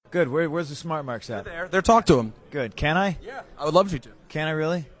Good. Where's the smart marks at? They're talk to him. Good. Can I? Yeah, I would love you to. Can I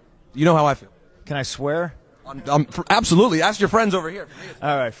really? You know how I feel. Can I swear? Absolutely. Ask your friends over here.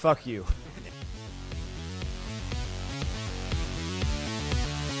 All right. Fuck you.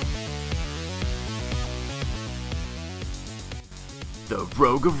 The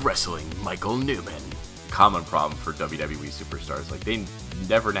Rogue of Wrestling, Michael Newman. Common problem for WWE superstars. Like, they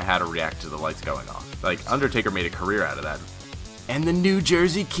never know how to react to the lights going off. Like, Undertaker made a career out of that. And the New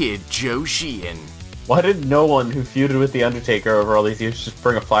Jersey Kid, Joe Sheehan. Why did no one who feuded with The Undertaker over all these years just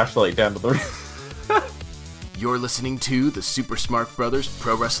bring a flashlight down to the ring? You're listening to the Super Smart Brothers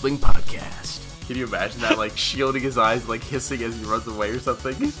Pro Wrestling Podcast. Can you imagine that, like, shielding his eyes, like, hissing as he runs away or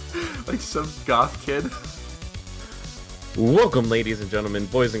something? Like some goth kid. Welcome, ladies and gentlemen,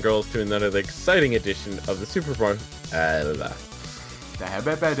 boys and girls, to another exciting edition of the Super Smart...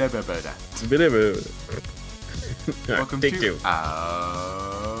 Welcome Take to two.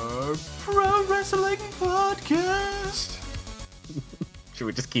 our Pro Wrestling Podcast. Should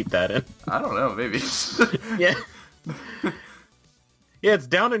we just keep that in? I don't know, maybe. Yeah. Yeah, it's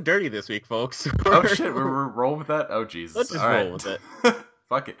down and dirty this week, folks. Oh shit, we're rolling with that? Oh Jesus. Let's just All roll right. with it.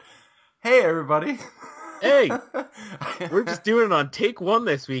 Fuck it. Hey everybody. Hey! We're just doing it on take one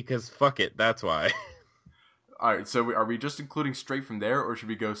this week, because fuck it, that's why. Alright, so are we just including straight from there, or should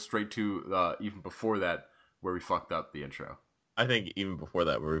we go straight to even before that, where we fucked up the intro? I think even before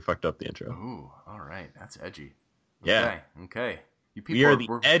that, where we fucked up the intro. Ooh, alright, that's edgy. Yeah. Okay. You people We are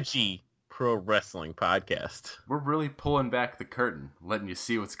the edgy pro wrestling podcast. We're really pulling back the curtain, letting you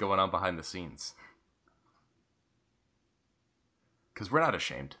see what's going on behind the scenes. Because we're not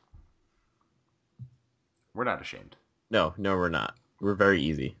ashamed. We're not ashamed. No, we're not. We're very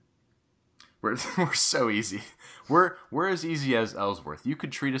easy. We're so easy. We're as easy as Ellsworth. You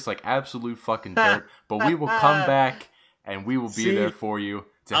could treat us like absolute fucking dirt, but we will come back and we will be there for you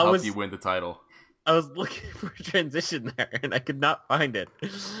to help you win the title. I was looking for a transition there, and I could not find it.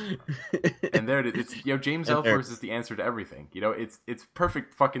 And there it is. It's, James Ellsworth is the answer to everything. It's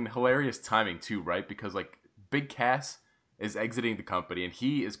perfect fucking hilarious timing too, right? Because like Big Cass is exiting the company, and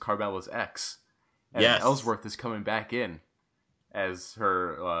he is Carmella's ex. And Ellsworth is coming back in as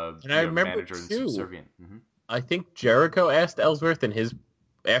her manager and subservient. Mm-hmm. I think Jericho asked Ellsworth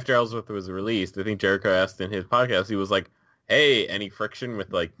after Ellsworth was released, I think Jericho asked in his podcast, he was like, hey, any friction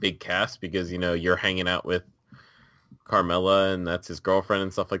with like Big Cass because, you're hanging out with Carmella and that's his girlfriend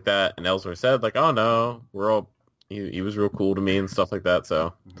and stuff like that. And Ellsworth said like, oh no, he was real cool to me and stuff like that.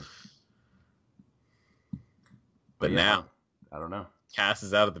 So, but now, I don't know. Cass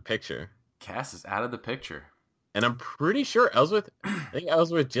is out of the picture. Cass is out of the picture. And I'm pretty sure I think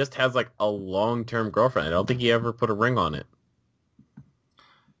Ellsworth just has like a long-term girlfriend. I don't think he ever put a ring on it.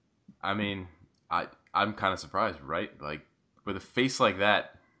 I mean, I'm kind of surprised, right? Like, with a face like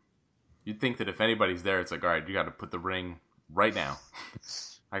that, you'd think that if anybody's there, it's like, all right, you got to put the ring right now.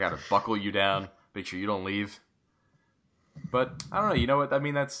 I got to buckle you down, make sure you don't leave. But, I don't know, you know what? I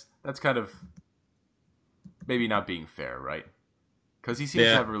mean, that's kind of maybe not being fair, right? Because he seems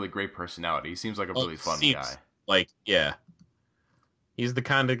to have a really great personality. He seems like a really fun guy. Like, yeah. He's the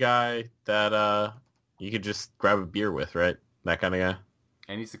kind of guy that you could just grab a beer with, right? That kind of guy.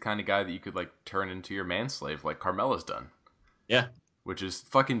 And he's the kind of guy that you could, like, turn into your manslave like Carmella's done. Yeah. Which is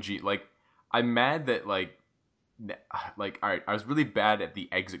fucking Like, I'm mad that, like, all right, I was really bad at the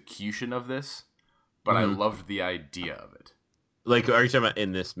execution of this, but I loved the idea of it. Like, are you talking about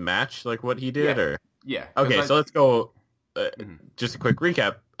in this match, like what he did? Or yeah. Okay, so let's go... Just a quick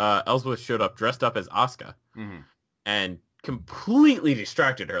recap. Ellsworth showed up dressed up as Asuka and completely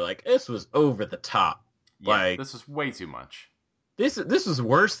distracted her. Like, this was over the top. Yeah, like, this was way too much. This was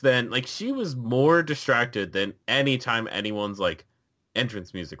worse than, like, she was more distracted than any time anyone's, like,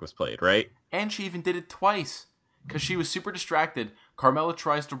 entrance music was played, right? And she even did it twice because she was super distracted. Carmella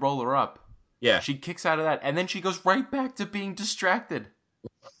tries to roll her up. Yeah. She kicks out of that, and then she goes right back to being distracted.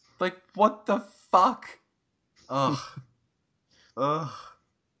 Like, what the fuck? Ugh.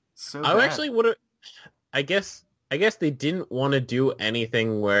 So bad. I actually would have... I guess they didn't want to do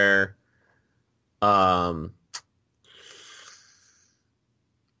anything where... I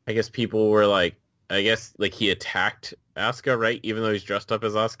guess people were like... he attacked Asuka, right? Even though he's dressed up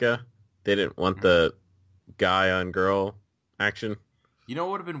as Asuka. They didn't want the guy-on-girl action. You know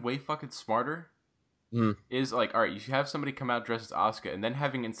what would have been way fucking smarter? Is like, all right, you have somebody come out dressed as Asuka, and then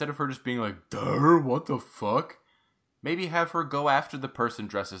instead of her just being like, duh, what the fuck? Maybe have her go after the person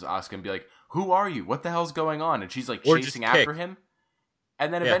dressed as Asuka and be like, who are you? What the hell's going on? And she's like chasing after him.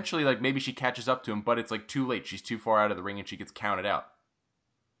 And then eventually, like, maybe she catches up to him, but it's like too late. She's too far out of the ring and she gets counted out.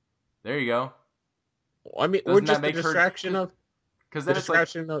 There you go. I mean, or just the distraction of... Because The then it's like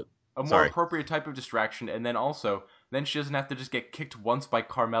distraction. a more Sorry. appropriate type of distraction, and then also then she doesn't have to just get kicked once by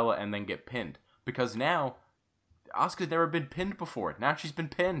Carmella and then get pinned. Because now Asuka's never been pinned before. Now she's been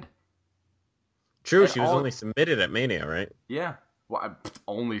pinned. True, And she was all- only submitted at Mania, right? Yeah. Well, I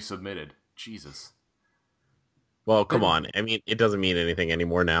only submitted. Jesus. Well, come Then- on. I mean, it doesn't mean anything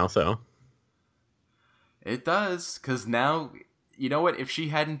anymore now, so. It does, because now, you know what? If she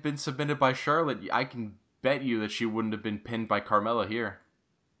hadn't been submitted by Charlotte, I can bet you that she wouldn't have been pinned by Carmella here.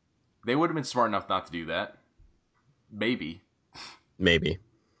 They would have been smart enough not to do that. Maybe. Maybe.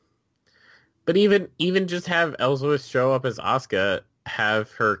 But even just have Ellsworth show up as Asuka, have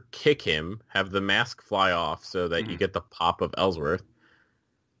her kick him, have the mask fly off so that you get the pop of Ellsworth.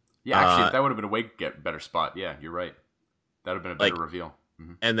 Yeah, actually, that would have been a way better spot. Yeah, you're right. That would have been a better Like- reveal.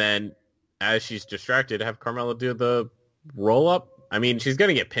 And then as she's distracted, have Carmella do the roll up. I mean, she's going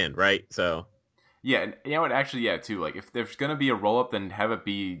to get pinned, right? So Yeah, and you know what? Actually, yeah, too. Like, if there's gonna be a roll up, then have it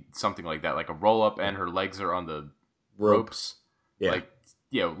be something like that, like a roll up, and her legs are on the ropes. Yeah. Like,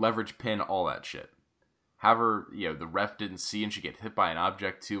 leverage pin, all that shit. Have her, the ref didn't see, and she get hit by an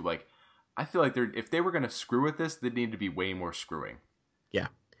object too. Like, I feel like if they were gonna screw with this, they need to be way more screwing. Yeah.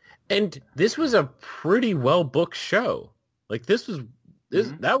 And this was a pretty well booked show. Like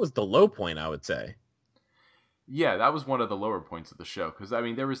that was the low point, I would say. Yeah, that was one of the lower points of the show, because I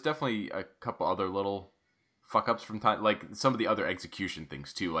mean, there was definitely a couple other little fuck ups from time, like some of the other execution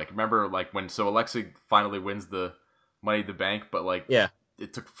things too. Like, remember, like when Alexa finally wins the Money in the Bank, but like, Yeah.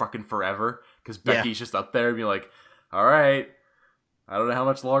 it took fucking forever because Becky's just up there and be like, all right, I don't know how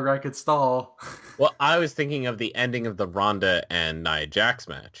much longer I could stall. Well, I was thinking of the ending of the Ronda and Nia Jax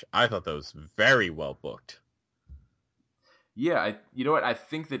match. I thought that was very well booked. Yeah, you know what? I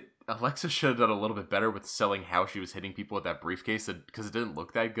think that Alexa should have done a little bit better with selling how she was hitting people with that briefcase, because it didn't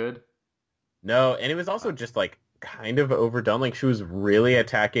look that good. No, and it was also just like kind of overdone. Like she was really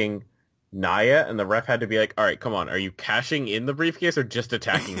attacking Nia, and the ref had to be like, all right, come on, are you cashing in the briefcase or just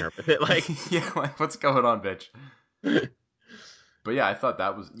attacking her with it? Like, yeah, like, what's going on, bitch? But yeah, I thought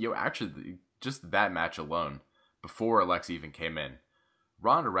that was, actually, just that match alone, before Alexa even came in,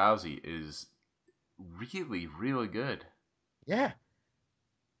 Ronda Rousey is really, really good. yeah.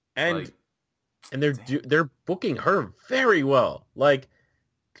 And Like, and they're booking her very well. Like,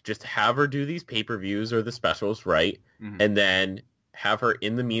 just have her do these pay-per-views or the specials, right? Mhm. And then have her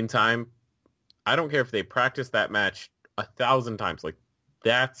in the meantime. I don't care if they practice that match 1,000 times. Like,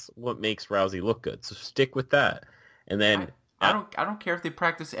 that's what makes Rousey look good. So stick with that. And then I don't care if they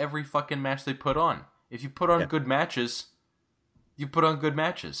practice every fucking match they put on. If you put on good matches, you put on good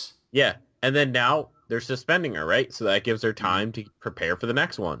matches. yeah. And then now they're suspending her, right? So that gives her time to prepare for the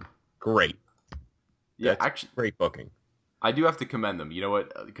next one. Great. Yeah, That's actually, great booking. I do have to commend them. You know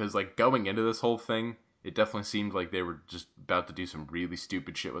what? Because like going into this whole thing, it definitely seemed like they were just about to do some really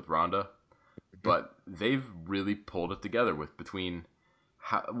stupid shit with Ronda, but they've really pulled it together between.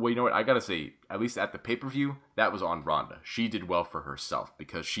 Well, you know what? I gotta say, at least at the pay-per-view, that was on Ronda. She did well for herself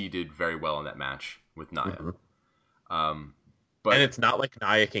because she did very well in that match with Nia. But And it's not like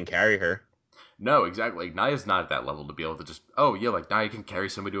Nia can carry her. no, exactly. Like, Nia's not at that level to be able to just, like Nia can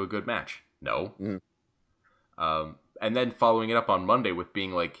carry somebody to a good match. No. And then following it up on Monday with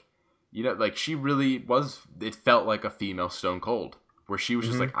being like, like she really was, it felt like a female Stone Cold, where she was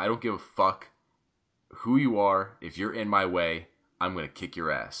just like, I don't give a fuck who you are. If you're in my way, I'm going to kick your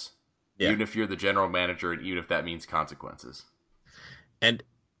ass. Yeah. Even if you're the general manager and even if that means consequences. And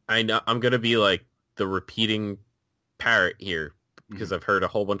I know I'm going to be like the repeating parrot here because I've heard a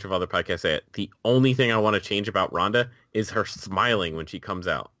whole bunch of other podcasts say it. The only thing I want to change about Ronda is her smiling when she comes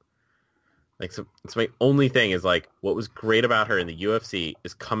out. Like, so it's my only thing is like what was great about her in the UFC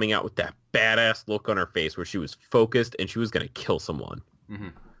is coming out with that badass look on her face where she was focused and she was going to kill someone. Mm-hmm.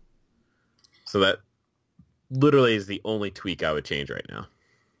 So that literally is the only tweak I would change right now.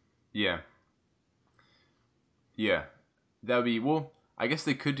 Yeah. Yeah. That would be, well, I guess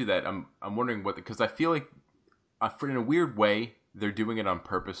they could do that. I'm wondering because I feel like in a weird way, they're doing it on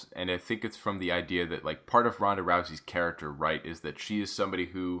purpose. And I think it's from the idea that like part of Ronda Rousey's character, right, is that she is somebody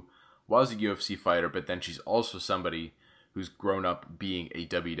who was a UFC fighter, but then she's also somebody who's grown up being a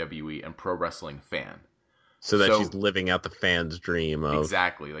WWE and pro wrestling fan. So that she's living out the fan's dream of...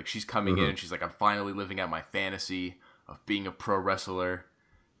 Exactly. Like she's coming in and she's like, I'm finally living out my fantasy of being a pro wrestler.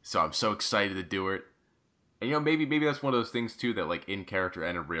 So I'm so excited to do it. And maybe that's one of those things too that like in character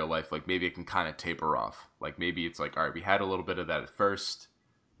and in real life, like maybe it can kind of taper off. Like maybe it's like, all right, we had a little bit of that at first.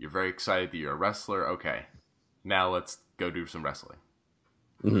 You're very excited that you're a wrestler. Okay. Now let's go do some wrestling.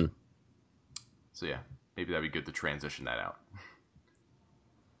 Mm-hmm. So yeah, maybe that'd be good to transition that out.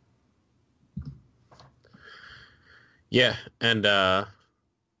 Yeah, and crap,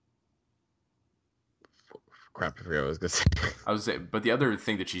 I forgot what I was gonna say. I was say, but the other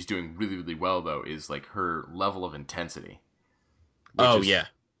thing that she's doing really, really well though is like her level of intensity. Which Oh is yeah,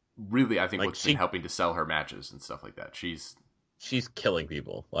 really, I think Like, what's she- been helping to sell her matches and stuff like that. She's she's killing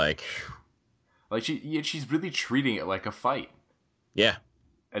people. Like, like she's really treating it like a fight. yeah,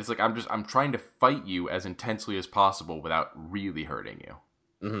 And it's like I'm trying to fight you as intensely as possible without really hurting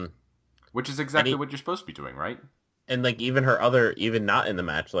you, hmm which is exactly And he- what you're supposed to be doing, right? and like even her other, even not in the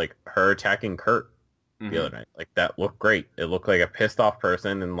match, like her attacking Kurt Mhm. the other night, like that looked great. It looked like a pissed off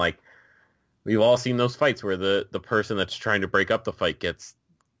person, and like we've all seen those fights where the person that's trying to break up the fight gets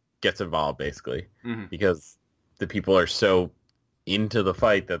involved basically Mhm. because the people are so into the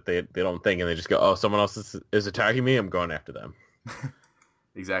fight that they don't think, and they just go, oh, someone else is attacking me, I'm going after them.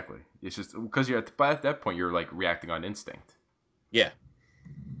 Exactly. It's just because you're at that point you're like reacting on instinct. Yeah.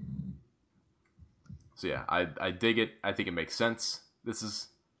 So yeah, I dig it. I think it makes sense. This is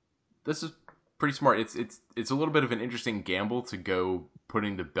pretty smart. It's a little bit of an interesting gamble to go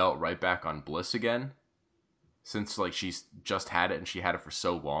putting the belt right back on Bliss again, since like she's just had it and she had it for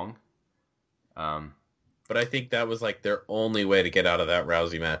so long. But I think that was like their only way to get out of that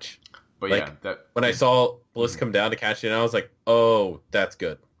Rousey match. But Like, yeah, that. When I saw Bliss come down to catch it, I was like, oh, that's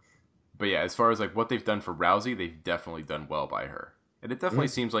good. But yeah, as far as like what they've done for Rousey, they've definitely done well by her. And it definitely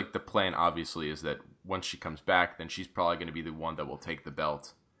seems like the plan, obviously, is that once she comes back, then she's probably going to be the one that will take the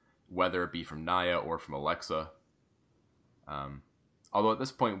belt, whether it be from Nia or from Alexa. Although at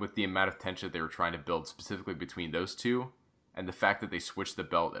this point, with the amount of tension that they were trying to build specifically between those two, and the fact that they switched the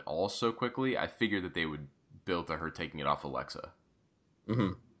belt at all so quickly, I figured that they would build to her taking it off Alexa.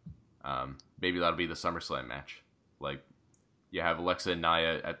 hmm Maybe that'll be the SummerSlam match. Like, you have Alexa and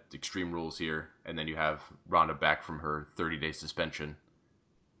Nia at Extreme Rules here, and then you have Ronda back from her 30-day suspension,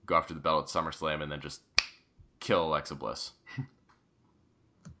 go after the belt at SummerSlam, and then just kill Alexa Bliss.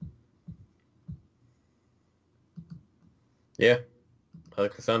 Yeah. I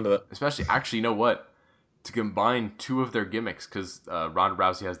like the sound of it. Especially, actually, you know what? To combine two of their gimmicks, because Ronda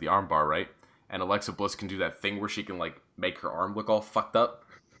Rousey has the armbar, right? And Alexa Bliss can do that thing where she can, like, make her arm look all fucked up.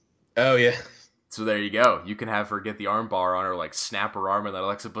 Oh, yeah. So there you go. You can have her get the armbar on her, like, snap her arm, and then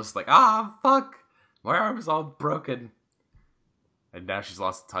Alexa Bliss is like, ah, fuck! My arm is all broken. And now she's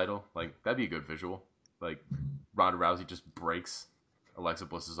lost the title. Like, that'd be a good visual. Like, Ronda Rousey just breaks Alexa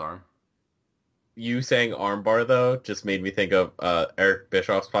Bliss's arm. You saying armbar, though, just made me think of Eric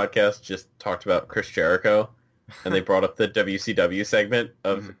Bischoff's podcast just talked about Chris Jericho, and they brought up the WCW segment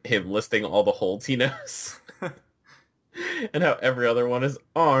of him listing all the holds he knows. And how every other one is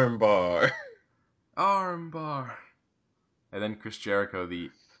armbar. Armbar. And then Chris Jericho, the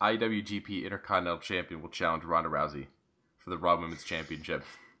IWGP Intercontinental Champion, will challenge Ronda Rousey for the Raw Women's Championship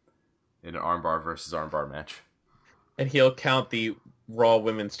in an armbar versus armbar match. And he'll count the Raw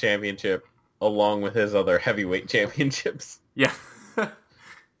Women's Championship along with his other heavyweight championships. Yeah.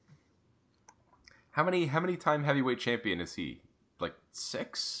 How many time heavyweight champion is he? Like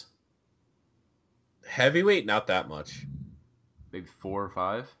 6? Heavyweight, not that much. Maybe 4 or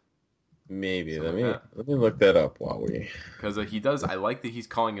 5? Maybe. Something like Let me look that up while we... Because he does. I like that he's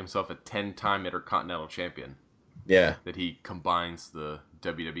calling himself a 10-time Intercontinental Champion. Yeah. That he combines the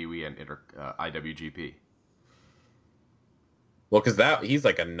WWE and IWGP. Well, because he's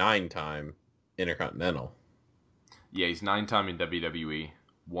like a 9-time Intercontinental. Yeah, he's 9-time in WWE,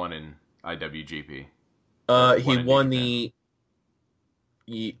 1 in IWGP. He One in won New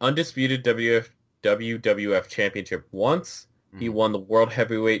the undisputed WWF Championship once. He won the World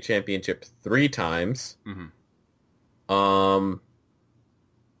Heavyweight Championship 3 times. Mm-hmm.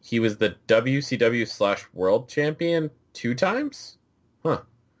 He was the WCW / World Champion 2 times? Huh.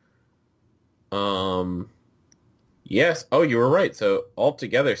 Yes. Oh, you were right. So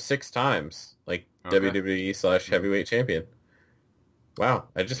altogether 6 times, like Okay. WWE / Heavyweight Champion. Wow,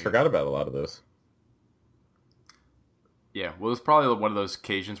 I just forgot about a lot of those. Yeah, well, it's probably one of those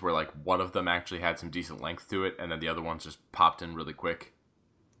occasions where like one of them actually had some decent length to it, and then the other ones just popped in really quick.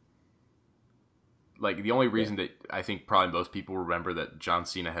 Like the only reason that I think probably most people remember that John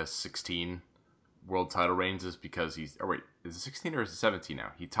Cena has 16 world title reigns is because he's. Or wait, is it 16 or is it 17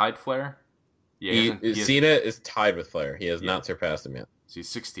 now? He tied Flair. Yeah, Cena is tied with Flair. He has not surpassed him yet. So he's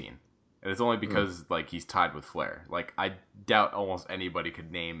 16. And it's only because like he's tied with Flair. Like I doubt almost anybody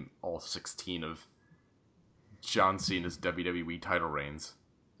could name all 16 of John Cena's WWE title reigns.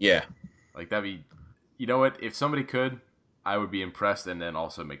 Yeah. Like that'd be, you know what? If somebody could, I would be impressed and then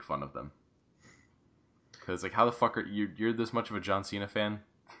also make fun of them. Because like, how the fuck are you? You're this much of a John Cena fan?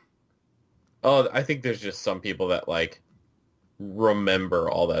 Oh, I think there's just some people that like remember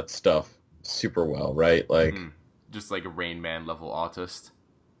all that stuff super well, right? Like just like a Rain Man level autist.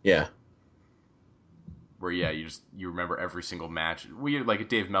 Yeah. Where you remember every single match. Like a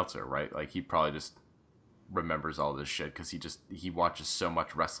Dave Meltzer, right? Like he probably just remembers all this shit because he watches so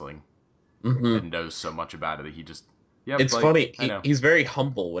much wrestling and knows so much about it that he just It's like, funny. I know. He's very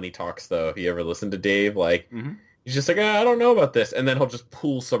humble when he talks, though. If you ever listen to Dave, like he's just like, I don't know about this, and then he'll just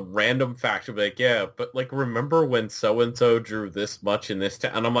pull some random fact and be like, yeah, but like remember when so and so drew this much in this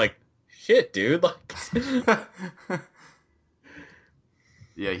town? And I'm like, shit, dude. Like,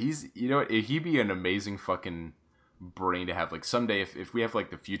 yeah, he'd be an amazing fucking brain to have. Like someday, if we have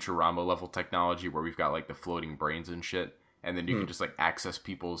like the Futurama level technology where we've got like the floating brains and shit, and then you can just like access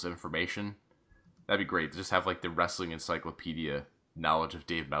people's information, that'd be great. To just have like the wrestling encyclopedia knowledge of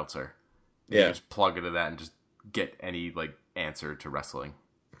Dave Meltzer. You just plug into that and just get any like answer to wrestling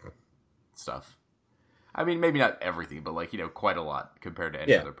stuff. I mean, maybe not everything, but like quite a lot compared to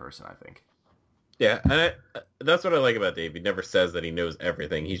any other person, I think. yeah, and that's what I like about Dave. He never says that he knows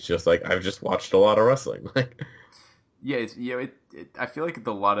everything. He's just like, I've just watched a lot of wrestling. Like, Yeah, it's, I feel like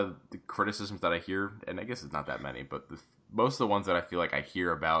a lot of the criticisms that I hear, and I guess it's not that many, but most of the ones that I feel like I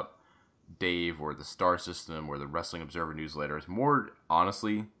hear about Dave or the Star System or the Wrestling Observer newsletter is more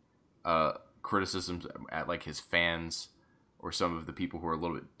honestly criticisms at like his fans or some of the people who are a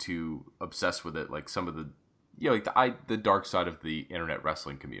little bit too obsessed with it, like some of the like the dark side of the internet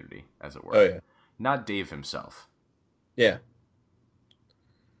wrestling community, as it were. oh yeah, Not Dave himself. yeah.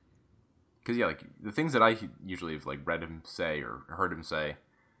 Because like the things that I usually have like read him say or heard him say,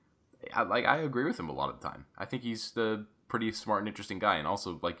 I agree with him a lot of the time. I think he's the pretty smart and interesting guy, and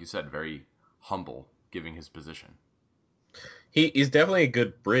also, like you said, very humble, giving his position. He's definitely a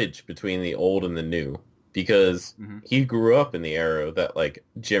good bridge between the old and the new, because he grew up in the era that like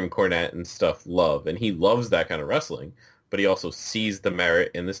Jim Cornette and stuff love, and he loves that kind of wrestling, but he also sees the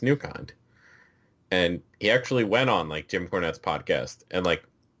merit in this new kind. And he actually went on like Jim Cornette's podcast and like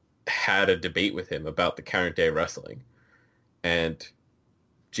had a debate with him about the current day wrestling. And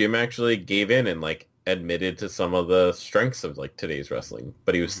Jim actually gave in and like admitted to some of the strengths of like today's wrestling,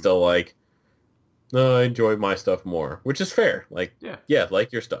 but he was still like, no, I enjoy my stuff more, which is fair. Like, yeah,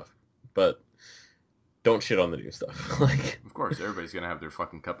 like your stuff, but don't shit on the new stuff. Like, of course, everybody's gonna have their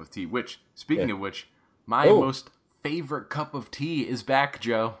fucking cup of tea. Which, speaking of which, my most favorite cup of tea is back,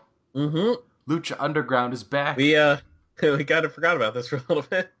 Joe. Lucha Underground is back. We kind of forgot about this for a little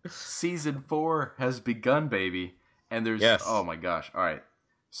bit. Season 4 has begun, baby, and there's oh my gosh! All right,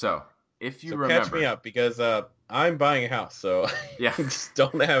 so if you remember, catch me up, because I'm buying a house, so I just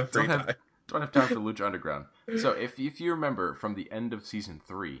don't have free time. Don't have time for Lucha Underground. So if you remember from the end of season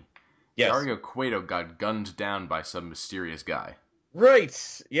 3, Dario Cueto got gunned down by some mysterious guy.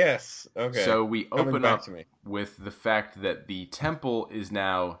 Right. Yes. Okay. So we open up with the fact that the temple is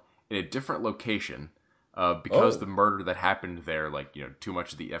now in a different location because the murder that happened there, like, too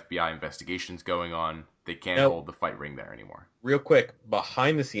much of the FBI investigation's going on. They can't hold the fight ring there anymore. Real quick,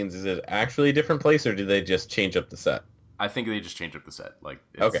 behind the scenes, is it actually a different place, or did they just change up the set? I think they just changed up the set. Like,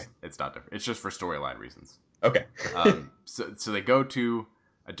 it's not different. It's just for storyline reasons. Okay. So they go to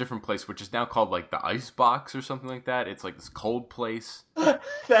a different place, which is now called like the Ice Box or something like that. It's like this cold place.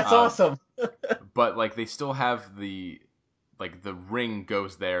 That's awesome. But like they still have the ring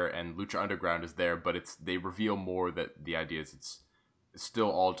goes there and Lucha Underground is there, but they reveal more that the idea is it's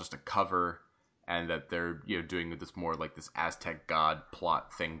still all just a cover, and that they're doing this more like this Aztec god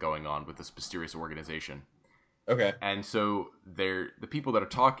plot thing going on with this mysterious organization. Okay. And so the people that are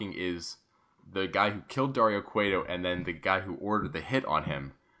talking is the guy who killed Dario Cueto, and then the guy who ordered the hit on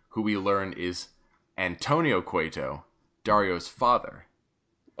him, who we learn is Antonio Cueto, Dario's father.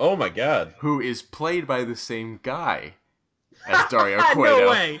 Oh my god. Who is played by the same guy as Dario Cueto. No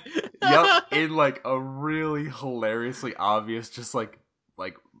way. Yep, in like a really hilariously obvious, just like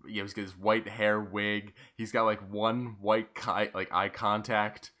he's got his white hair wig. He's got like one white eye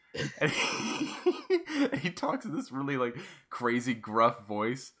contact. And he talks in this really like crazy gruff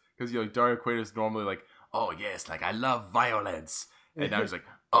voice, because Dario Cueto is normally like, oh yes, like I love violence, and now he's like,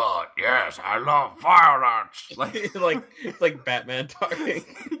 oh yes, I love violence. Like it's like Batman talking.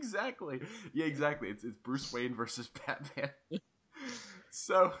 Exactly. Yeah, exactly. It's Bruce Wayne versus Batman.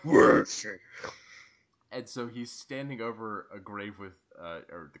 So and so he's standing over a grave with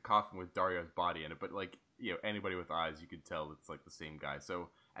or the coffin with Dario's body in it, but like anybody with eyes, you could tell it's like the same guy. So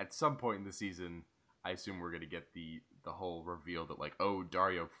at some point in the season, I assume we're gonna get the whole reveal that like, oh,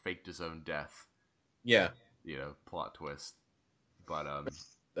 Dario faked his own death. Yeah. Plot twist. But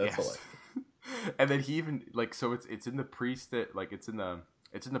that's hilarious. And then he even like, so it's in the priest that like it's in the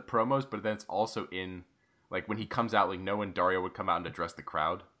promos, but then it's also in like when he comes out, like knowing Dario would come out and address the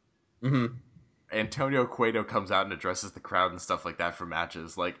crowd. Antonio Cueto comes out and addresses the crowd and stuff like that for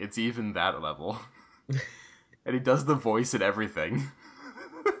matches. Like, it's even that level. And he does the voice and everything.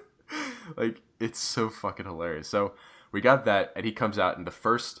 Like, it's so fucking hilarious. So, we got that, and he comes out in the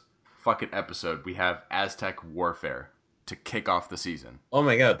first fucking episode. We have Aztec Warfare to kick off the season. Oh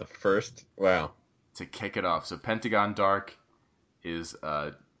my god, the first... Wow. To kick it off. So, Pentagon Dark is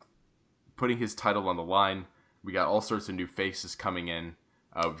putting his title on the line. We got all sorts of new faces coming in.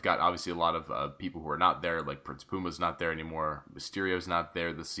 We've got, obviously, a lot of people who are not there. Like, Prince Puma's not there anymore. Mysterio's not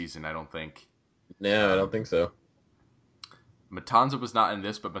there this season, I don't think. No, I don't think so. Matanza was not in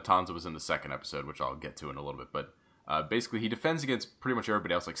this, but Matanza was in the second episode, which I'll get to in a little bit. But basically, he defends against pretty much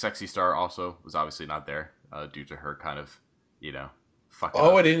everybody else. Like, Sexy Star also was obviously not there due to her kind of, fucking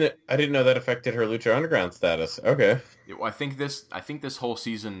Oh, up. I didn't know that affected her Lucha Underground status. Okay. I think this whole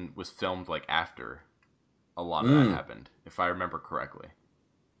season was filmed like after a lot of that happened, if I remember correctly,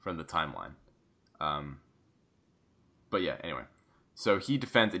 from the timeline. But yeah, anyway. So he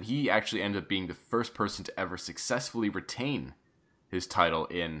defends, and he actually ended up being the first person to ever successfully retain his title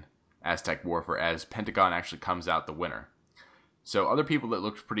in Aztec Warfare, as Pentagon actually comes out the winner. So other people that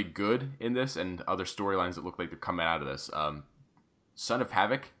looked pretty good in this, and other storylines that look like they're coming out of this, Son of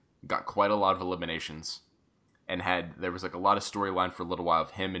Havoc got quite a lot of eliminations, and there was like a lot of storyline for a little while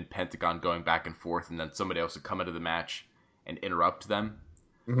of him and Pentagon going back and forth, and then somebody else would come into the match and interrupt them.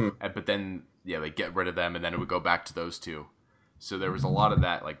 But then, they get rid of them, and then it would go back to those two. So there was a lot of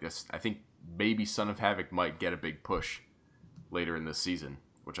that like this. I think maybe Son of Havoc might get a big push later in this season,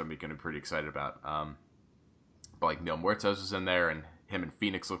 which I'm going to be pretty excited about. But like Mil Muertes was in there, and him and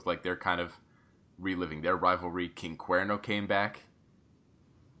Phoenix looked like they're kind of reliving their rivalry. King Cuerno came back,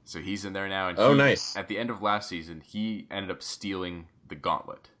 so he's in there now. And Nice. At the end of last season, he ended up stealing the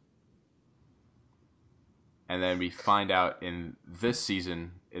gauntlet. And then we find out in this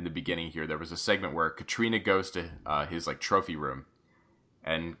season, in the beginning here, there was a segment where Katrina goes to his like trophy room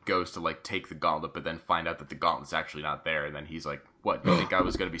and goes to like take the gauntlet, but then find out that the gauntlet's actually not there. And then he's like, "What? You think I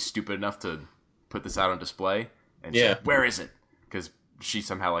was going to be stupid enough to put this out on display?" And she's like, "Where is it?" Because she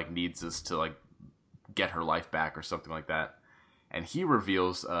somehow like needs this to like get her life back or something like that. And he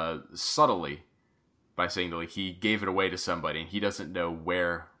reveals subtly by saying that like, he gave it away to somebody, and he doesn't know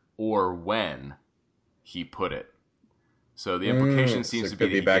where or when he put it. So the implication seems to be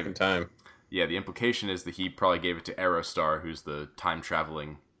could be that back in time. Yeah, the implication is that he probably gave it to Aerostar, who's the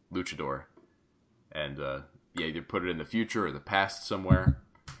time-traveling luchador. And, either put it in the future or the past somewhere.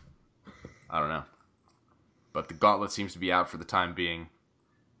 I don't know. But the gauntlet seems to be out for the time being.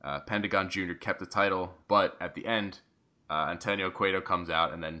 Pentagon Jr. kept the title, but at the end, Antonio Cueto comes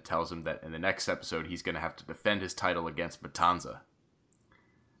out and then tells him that in the next episode, he's going to have to defend his title against Matanza.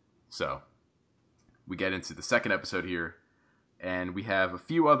 So, we get into the second episode here, and we have a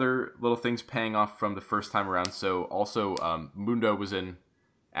few other little things paying off from the first time around. So also, Mundo was in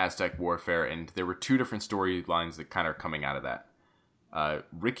Aztec Warfare, and there were two different storylines that kind of are coming out of that.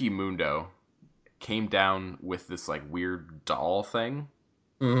 Ricky Mundo came down with this like weird doll thing.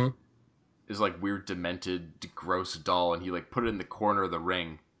 Mm-hmm. This like weird demented, gross doll, and he like put it in the corner of the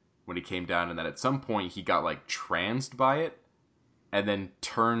ring when he came down, and then at some point he got like transed by it, and then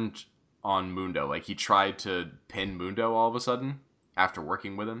turned on Mundo. Like, he tried to pin Mundo all of a sudden after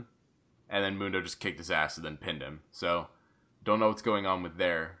working with him, and then Mundo just kicked his ass and then pinned him. So, don't know what's going on with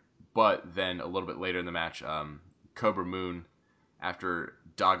there. But then a little bit later in the match, Cobra Moon, after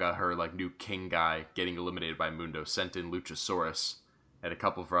Daga, her like new king guy, getting eliminated by Mundo, sent in Luchasaurus and a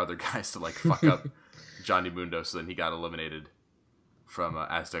couple of her other guys to like fuck up Johnny Mundo, so then he got eliminated from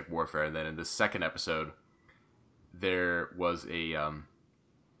Aztec Warfare. And then in the second episode, there was a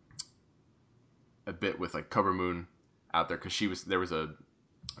bit with like Cobra Moon out there, because there was a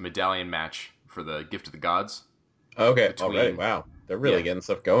medallion match for the Gift of the Gods. Okay, already. Wow, they're really getting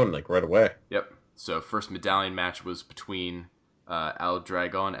stuff going like right away. Yep. So first medallion match was between El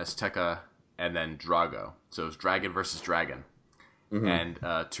Dragon Azteca and then Drago. So it was Dragon versus Dragon. Mm-hmm.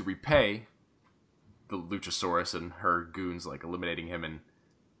 And to repay the Luchasaurus and her goons like eliminating him and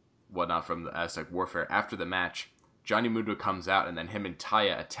whatnot from the Aztec Warfare, after the match, Johnny Mundo comes out, and then him and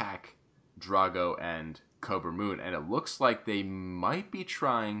Taya attack Drago and Cobra Moon, and it looks like they might be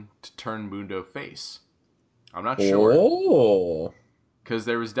trying to turn Mundo face. I'm not sure, because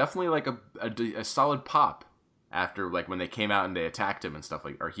there was definitely like a solid pop after like when they came out and they attacked him and stuff,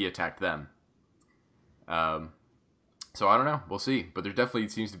 like, or he attacked them. So I don't know, we'll see, but there definitely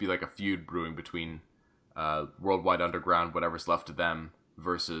seems to be like a feud brewing between Worldwide Underground, whatever's left of them,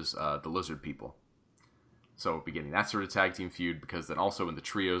 versus the Lizard People. So beginning that sort of tag team feud, because then also in the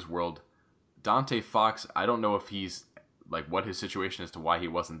trios world, Dante Fox, I don't know if he's like what his situation as to why he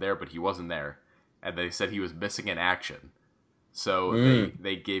wasn't there, but he wasn't there. and they said he was missing in action. So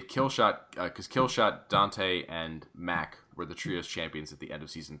they gave Killshot, because Killshot, Dante, and Mac were the Trios champions at the end of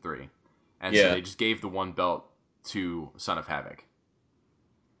Season 3. And so they just gave the one belt to Son of Havoc.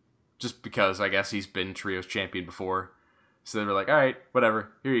 Just because, I guess, he's been Trios champion before. So they were like, all right,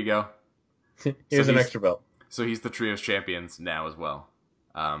 whatever, here you go. Here's an extra belt. So he's the Trios champions now as well.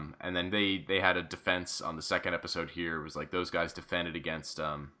 And then they had a defense on the second episode here. It was like those guys defended against...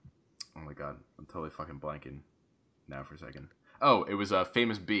 oh my god, I'm totally fucking blanking now for a second. Oh, it was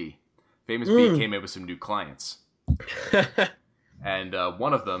Famous B. Famous B came in with some new clients. And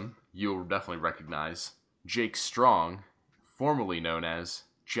one of them, you'll definitely recognize, Jake Strong, formerly known as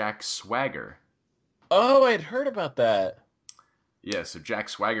Jack Swagger. Oh, I'd heard about that. Yeah, so Jack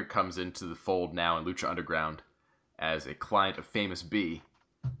Swagger comes into the fold now in Lucha Underground as a client of Famous B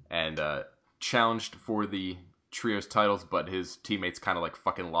and challenged for the Trios titles, but his teammates kind of like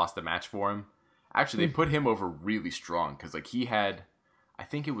fucking lost the match for him. Actually, they put him over really strong because like he had, I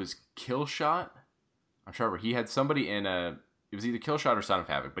think it was Killshot. I'm sure he had somebody in a, it was either Killshot or Son of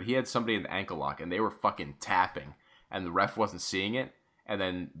Havoc, but he had somebody in the ankle lock and they were fucking tapping and the ref wasn't seeing it. And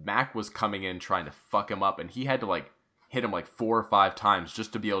then Mac was coming in trying to fuck him up and he had to like hit him like 4 or 5 times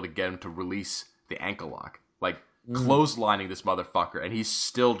just to be able to get him to release the ankle lock. Like clotheslining this motherfucker and he's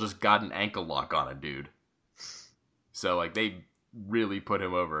still just got an ankle lock on a dude. So like they really put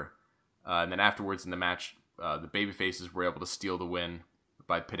him over. And then afterwards in the match, the babyfaces were able to steal the win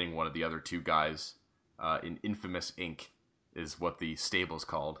by pitting one of the other 2 guys in Infamous Inc. is what the stable's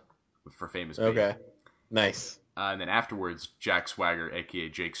called for Famous B. Okay, nice. And then afterwards, Jack Swagger, a.k.a.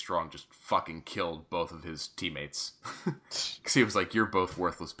 Jake Strong, just fucking killed both of his teammates. Because he was like, you're both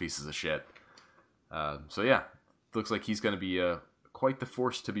worthless pieces of shit. So yeah, looks like he's going to be quite the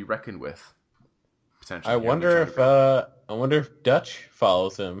force to be reckoned with. Potentially. I wonder if Dutch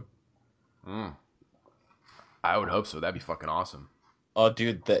follows him. I would hope so. That'd be fucking awesome. Oh,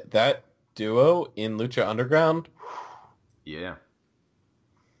 dude, that duo in Lucha Underground. Yeah.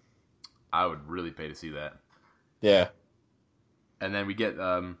 I would really pay to see that. Yeah. And then we get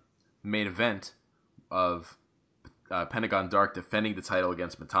main event of Pentagon Dark defending the title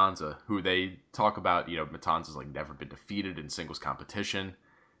against Matanza, who they talk about, you know, Matanza's like never been defeated in singles competition.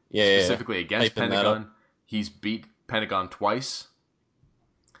 Yeah, specifically against Hyping Pentagon. He's beat Pentagon twice.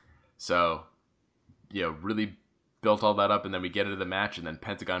 So, you know, really built all that up, and then we get into the match, and then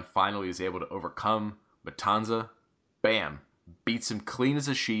Pentagon finally is able to overcome Matanza. Bam! Beats him clean as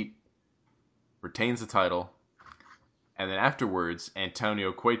a sheet, retains the title, and then afterwards,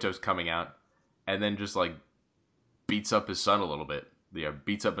 Antonio Cueto's coming out, and then just, like, beats up his son a little bit. Yeah,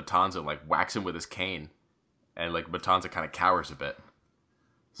 beats up Matanza and, like, whacks him with his cane, and, like, Matanza kind of cowers a bit.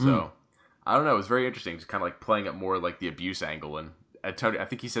 So, I don't know, it was very interesting, just kind of, like, playing up more, like, the abuse angle, and Antonio, I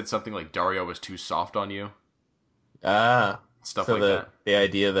think he said something like Dario was too soft on you. Stuff so like that. The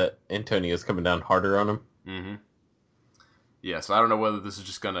idea that Antonio's coming down harder on him. Mm-hmm. Yeah, so I don't know whether this is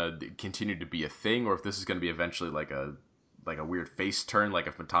just gonna continue to be a thing, or if this is gonna be eventually like a weird face turn, like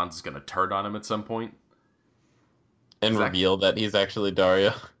if Matanza's gonna turn on him at some point and reveal that he's actually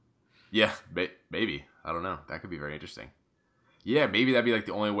Dario. Yeah, maybe. I don't know. That could be very interesting. Yeah, maybe that'd be like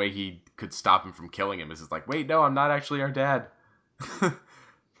the only way he could stop him from killing him is it's like, wait, no, I'm not actually our dad.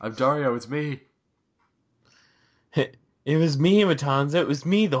 I'm Dario, it's me. It was me, Matanza. It was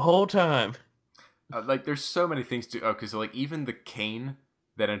me the whole time. Like, there's so many things to... Okay, so, like, even the cane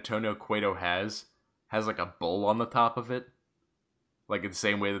that Antonio Cueto has like, a bull on the top of it. Like, in the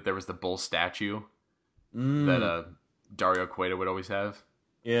same way that there was the bull statue that Dario Cueto would always have.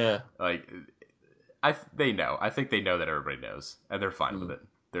 Yeah. Like, they know. I think they know that everybody knows. And they're fine with it.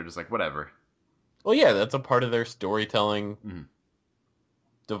 They're just like, whatever. Well, yeah, that's a part of their storytelling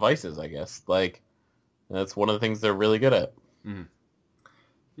devices, I guess. Like, that's one of the things they're really good at. Mm-hmm.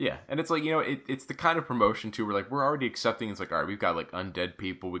 Yeah, and it's like, you know, it's the kind of promotion, too, where, like, we're already accepting, it's like, all right, we've got, like, undead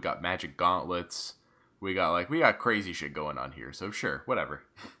people, we got magic gauntlets, we got crazy shit going on here, so sure, whatever.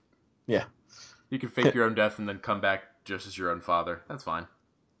 Yeah. You can fake your own death and then come back just as your own father. That's fine.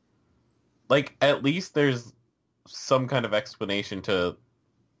 Like, at least there's some kind of explanation to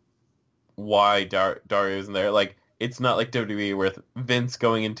why Dario's in there. Like, it's not like WWE with Vince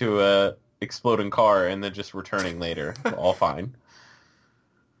going into a exploding car and then just returning later. All fine.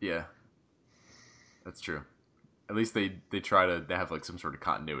 Yeah, that's true. At least they try to have like some sort of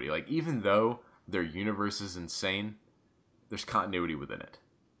continuity. Like, even though their universe is insane, there's continuity within it.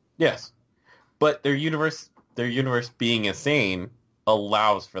 Yes, but their universe being insane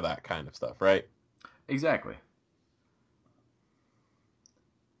allows for that kind of stuff, right? Exactly.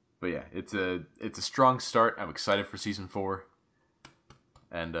 But yeah, it's a strong start. I'm excited for season 4.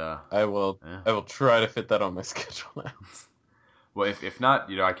 And I will. Yeah. I will try to fit that on my schedule now. well, if not,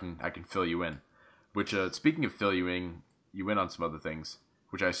 I can fill you in. Which speaking of fill you in on some other things,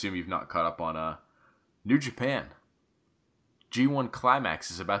 which I assume you've not caught up on. New Japan G1 Climax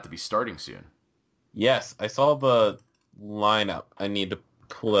is about to be starting soon. Yes, I saw the lineup. I need to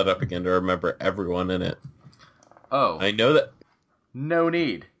pull that up again to remember everyone in it. Oh, I know that. no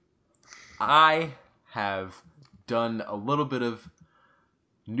need. I have done a little bit of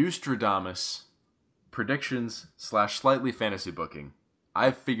Nostradamus predictions / slightly fantasy booking.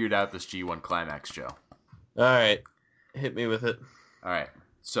 I've figured out this G1 Climax, Joe. All right, hit me with it. All right.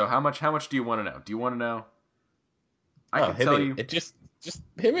 So how much do you want to know? Do you want to know? I can hit tell me. you. It just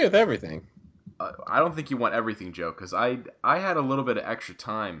hit me with everything. I don't think you want everything, Joe, because I had a little bit of extra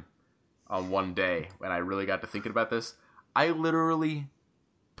time on one day when I really got to thinking about this. I literally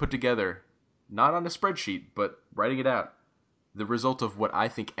put together, not on a spreadsheet, but writing it out, the result of what I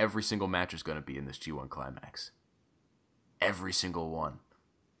think every single match is going to be in this G1 Climax. Every single one.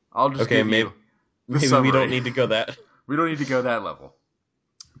 I'll just give maybe you the maybe we summary. don't need to go that. We don't need to go that level.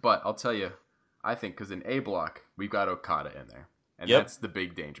 But I'll tell you, I think, because in A block, we've got Okada in there. And that's the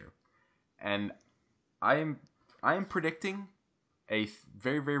big danger. And I am predicting a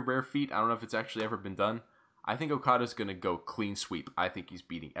very, very rare feat. I don't know if it's actually ever been done. I think Okada's going to go clean sweep. I think he's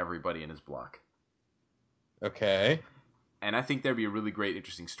beating everybody in his block. Okay. And I think there'd be a really great,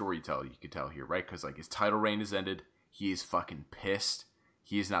 interesting story you could tell here, right? Because, like, his title reign has ended. He is fucking pissed.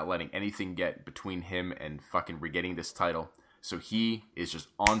 He is not letting anything get between him and fucking re-getting this title. So he is just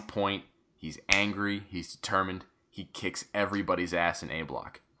on point. He's angry. He's determined. He kicks everybody's ass in A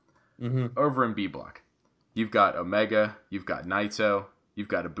block. Mm-hmm. Over in B block, you've got Omega, you've got Naito, you've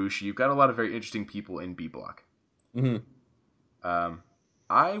got Ibushi, you've got a lot of very interesting people in B block. Mm-hmm.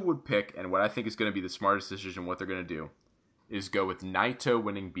 I would pick, and what I think is going to be the smartest decision, what they're going to do, is go with Naito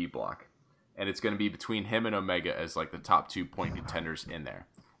winning B block. And it's going to be between him and Omega as like the top 2 point contenders in there.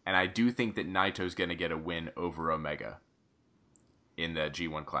 And I do think that Naito's going to get a win over Omega in the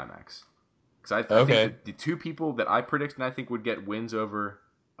G1 Climax. Because I think the two people that I predict and I think would get wins over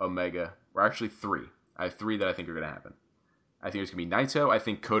Omega, or actually 3. I have 3 that I think are going to happen. I think it's going to be Naito. I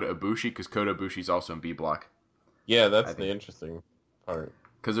think Kota Ibushi, because Kota Ibushi's also in B block. Yeah, that's the interesting part.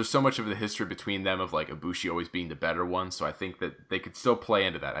 Because there's so much of the history between them of like Ibushi always being the better one, so I think that they could still play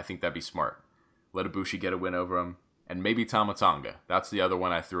into that. I think that'd be smart. Let Ibushi get a win over him, and maybe Tama Tonga. That's the other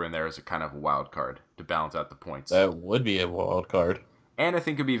one I threw in there as a kind of a wild card to balance out the points. That would be a wild card. And I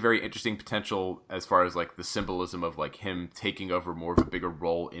think it'd be very interesting potential as far as like the symbolism of like him taking over more of a bigger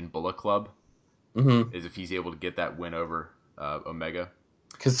role in Bullet Club. Mm-hmm. Is if he's able to get that win over Omega.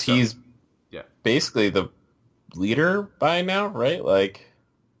 Because he's basically the leader by now, right? Like,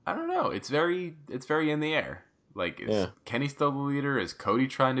 I don't know. It's very in the air. Like, is Kenny still the leader? Is Cody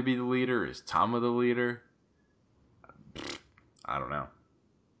trying to be the leader? Is Tama the leader? I don't know.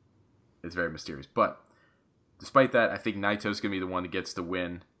 It's very mysterious. But despite that, I think Naito's going to be the one that gets the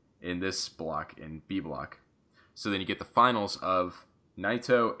win in this block, in B block. So then you get the finals of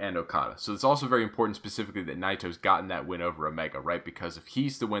Naito and Okada. So it's also very important specifically that Naito's gotten that win over Omega, right? Because if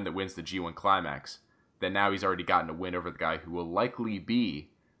he's the one that wins the G1 Climax, then now he's already gotten a win over the guy who will likely be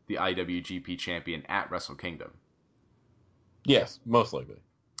the IWGP champion at Wrestle Kingdom. Yes, most likely.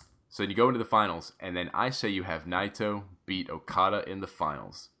 So you go into the finals, and then I say you have Naito beat Okada in the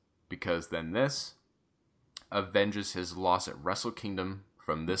finals, because then this avenges his loss at Wrestle Kingdom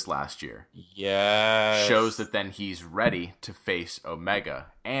from this last year. Yeah. Shows that then he's ready to face Omega,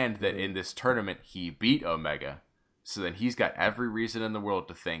 and that in this tournament he beat Omega. So then he's got every reason in the world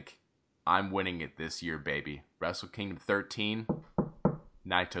to think, I'm winning it this year, baby. Wrestle Kingdom 13,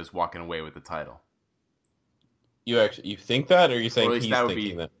 Naito's walking away with the title. You think that, or are you saying he's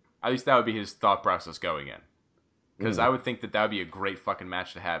thinking that? At least that would be his thought process going in. Because I would think that would be a great fucking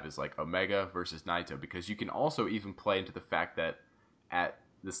match to have, is like Omega versus Naito. Because you can also even play into the fact that at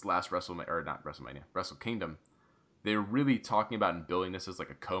this last Wrestle Kingdom, they're really talking about and building this as like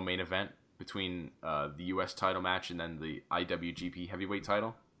a co-main event between the U.S. title match and then the IWGP Heavyweight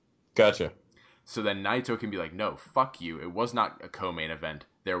title. Gotcha. So then Naito can be like, no, fuck you. It was not a co-main event.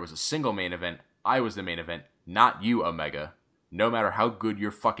 There was a single main event. I was the main event, not you, Omega. No matter how good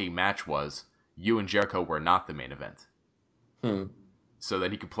your fucking match was, you and Jericho were not the main event. So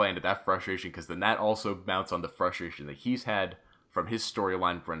then he can play into that frustration, because then that also mounts on the frustration that he's had from his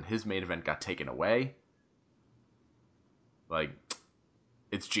storyline when his main event got taken away. Like,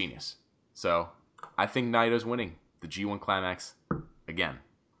 it's genius. So I think Naito's winning the G1 Climax again.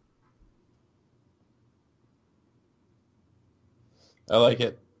 I like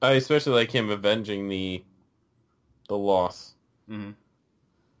it. I especially like him avenging the loss. Mm-hmm.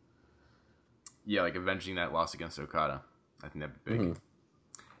 Yeah, like avenging that loss against Okada. I think that'd be big. Mm-hmm.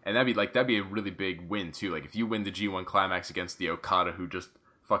 And that'd be a really big win too. Like if you win the G1 Climax against the Okada who just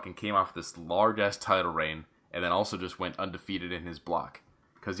fucking came off this large ass title reign and then also just went undefeated in his block.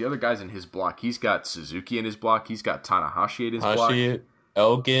 Because the other guys in his block, he's got Suzuki in his block, he's got Tanahashi in his block.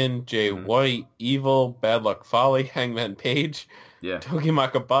 Elgin, Jay White, Evil, Bad Luck Fale, Hangman Page, Yeah. Togi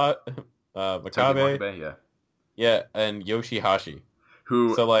Makabe, Makabe, yeah. yeah, and Yoshihashi.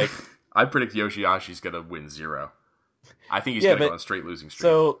 Who So like, I predict Yoshihashi's gonna win 0. I think he's Yeah, gonna go but- on a straight losing streak.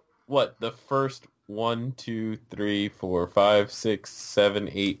 so what? The first 1, 2, 3, 4, 5, 6, 7,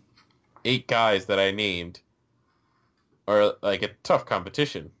 8 guys that I named are like a tough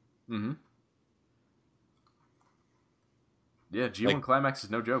competition. Mm-hmm. Yeah, G1 Like- Climax is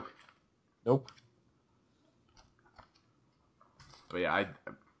no joke. Nope. But yeah,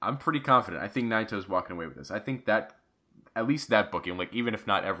 I'm pretty confident. I think Naito's walking away with this. I think that at least that booking, like even if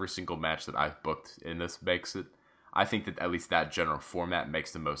not every single match that I've booked in this makes it, I think that at least that general format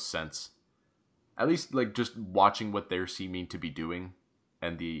makes the most sense. At least like just watching what they're seeming to be doing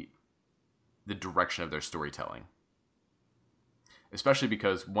and the direction of their storytelling. Especially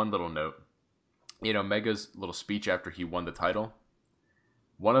because one little note, Mega's little speech after he won the title,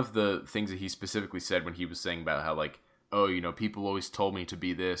 one of the things that he specifically said when he was saying about how like, oh, people always told me to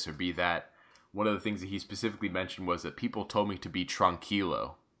be this or be that. One of the things that he specifically mentioned was that people told me to be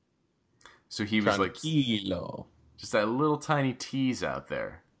tranquilo. So he was like, Tranquilo. just that little tiny tease out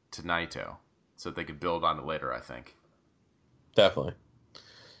there to Naito so that they could build on it later, I think. Definitely.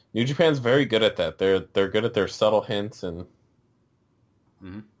 New Japan's very good at that. They're good at their subtle hints and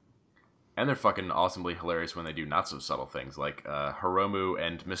And they're fucking awesomely hilarious when they do not so subtle things like Hiromu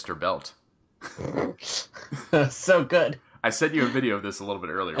and Mr. Belt. so good. I sent you a video of this a little bit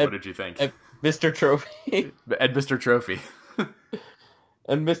earlier. What did you think? Mr. Trophy And Mr. Trophy.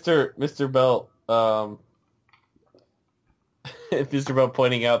 and Mr. Belt Mr. Belt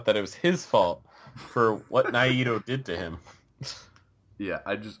pointing out that it was his fault for what Naito did to him. Yeah,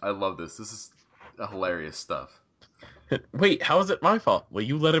 I love this. This is hilarious stuff. Wait, how is it my fault? Well,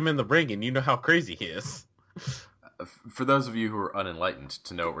 you let him in the ring and you know how crazy he is. For those of you who are unenlightened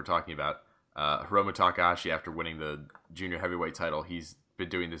to know what we're talking about, Hiromu Takahashi, after winning the junior heavyweight title, he's been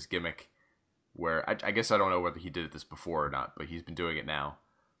doing this gimmick where, I guess I don't know whether he did this before or not, but he's been doing it now,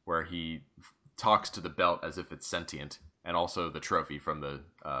 where he talks to the belt as if it's sentient, and also the trophy from the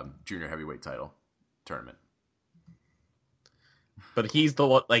junior heavyweight title tournament. But he's the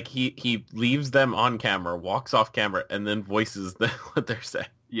one, like, he leaves them on camera, walks off camera, and then voices what they're saying.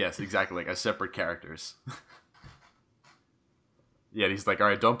 Yes, exactly, like as separate characters. Yeah, he's like, all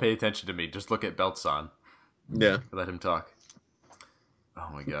right, don't pay attention to me, just look at Beltson. Yeah. Let him talk. Oh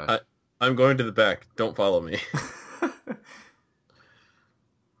my god. I'm going to the back. Don't follow me.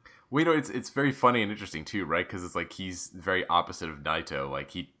 Well, it's very funny and interesting too, right? Because it's like he's very opposite of Naito.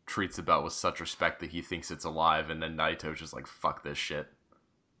 Like he treats the belt with such respect that he thinks it's alive, and then Naito's just like, "Fuck this shit.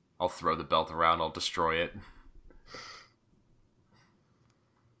 I'll throw the belt around. I'll destroy it."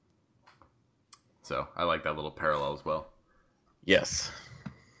 So I like that little parallel as well. Yes.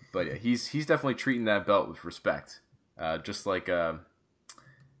 But yeah, he's definitely treating that belt with respect. Just like,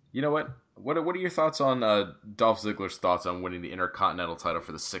 you know what? What are your thoughts on Dolph Ziggler's thoughts on winning the Intercontinental title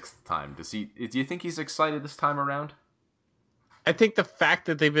for the 6th time? Do you think he's excited this time around? I think the fact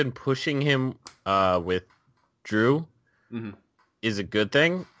that they've been pushing him with Drew is a good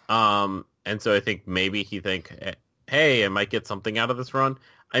thing. And so I think maybe he think, hey, I might get something out of this run.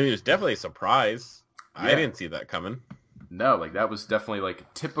 I mean, it was definitely a surprise. Yeah. I didn't see that coming. No, like that was definitely like a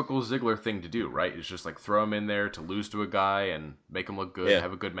typical Ziggler thing to do, right? It's just like throw him in there to lose to a guy and make him look good,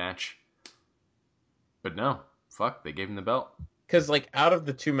 have a good match. But no, fuck, they gave him the belt. Because, like, out of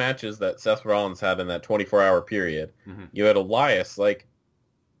the 2 matches that Seth Rollins had in that 24-hour period, you had Elias. Like,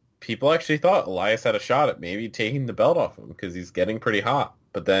 people actually thought Elias had a shot at maybe taking the belt off him because he's getting pretty hot.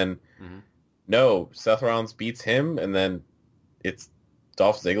 But then, no, Seth Rollins beats him, and then it's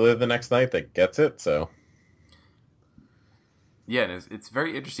Dolph Ziggler the next night that gets it, so... Yeah, and it's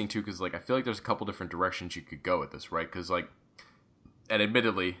very interesting, too, because, like, I feel like there's a couple different directions you could go with this, right? Because, like, and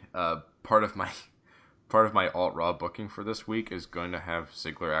admittedly, part of my alt-Raw booking for this week is going to have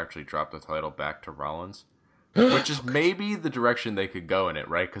Ziggler actually drop the title back to Rollins, which is maybe the direction they could go in it,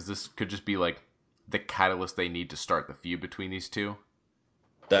 right? Because this could just be, like, the catalyst they need to start the feud between these two.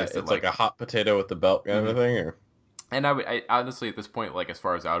 It's like a hot potato with the belt kind of thing, or... And I honestly, at this point, like, as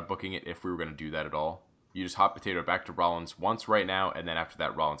far as I would booking it, if we were going to do that at all, you just hot potato back to Rollins once right now, and then after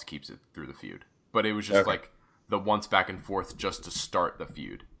that, Rollins keeps it through the feud. But it was just, like, the once back and forth just to start the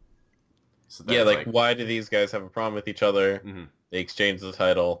feud. So yeah, like, why do these guys have a problem with each other? They exchange the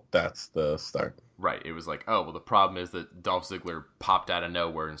title. That's the start. Right. It was like, oh, well, the problem is that Dolph Ziggler popped out of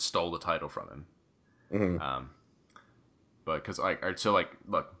nowhere and stole the title from him. Mm-hmm. But because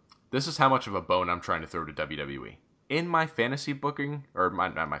look, this is how much of a bone I'm trying to throw to WWE. In my fantasy booking, or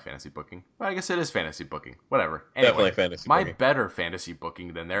not my fantasy booking, but I guess it is fantasy booking. Whatever. Anyway, Definitely fantasy my booking. better fantasy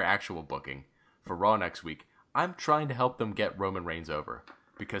booking than their actual booking for Raw next week. I'm trying to help them get Roman Reigns over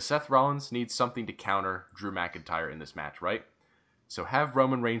because Seth Rollins needs something to counter Drew McIntyre in this match, right? So have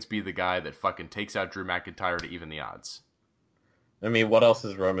Roman Reigns be the guy that fucking takes out Drew McIntyre to even the odds. I mean, what else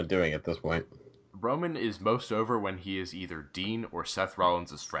is Roman doing at this point? Roman is most over when he is either Dean or Seth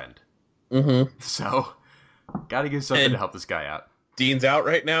Rollins' friend. Mm-hmm. So, gotta give something And- to help this guy out. Dean's out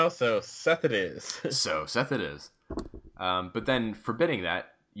right now, so Seth it is. So, Seth it is. But then, forbidding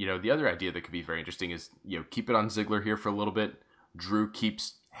that, the other idea that could be very interesting is, keep it on Ziggler here for a little bit. Drew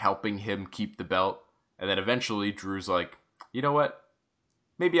keeps helping him keep the belt. And then eventually, Drew's like, you know what?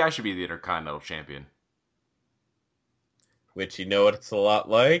 Maybe I should be the Intercontinental Champion. Which you know what it's a lot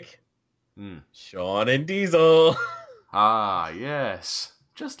like? Mm. Shawn and Diesel. Ah, yes.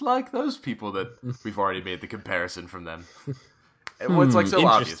 Just like those people that we've already made the comparison from them. Well, it's like so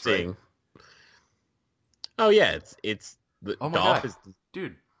obvious, right? Interesting. Oh yeah, it's the Oh my Dolph God. is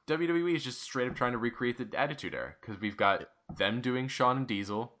Dude, WWE is just straight up trying to recreate the Attitude Era because we've got them doing Shawn and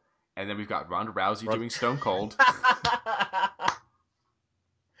Diesel, and then we've got Ronda Rousey doing Stone Cold.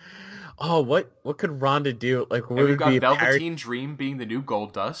 Oh, what could Ronda do? Like, what And we've would got be a Velveteen Dream being the new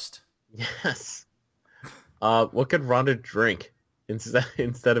Gold Dust. Yes. What could Ronda drink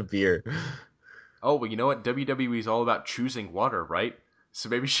instead of beer? Oh, well, you know what? WWE is all about choosing water, right? So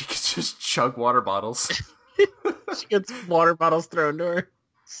maybe she could just chug water bottles. She gets water bottles thrown to her,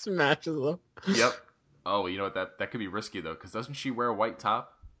 smashes them. Yep. Oh, you know what? That could be risky though, because doesn't she wear a white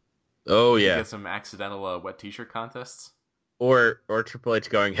top? Oh To yeah. get some accidental wet T-shirt contests. Or Triple H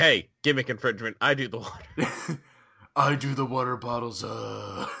going, "Hey, gimmick infringement. I do the water." I do the water bottles.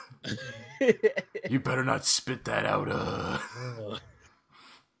 You better not spit that out.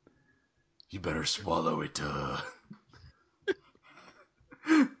 You better swallow it. Oh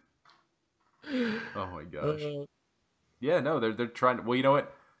my gosh. Yeah, no, they're trying to. Well, you know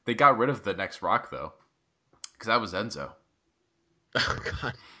what? They got rid of the next Rock though, because that was Enzo. Oh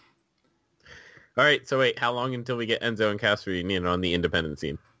god. All right, so wait, how long until we get Enzo and Cass reunion on the independent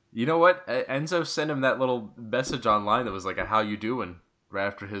scene? You know what? Enzo sent him that little message online that was like a "How you doing?" right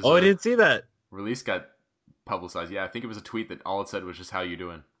after his Oh, I didn't see that. release got publicized. Yeah, I think it was a tweet that all it said was just "How you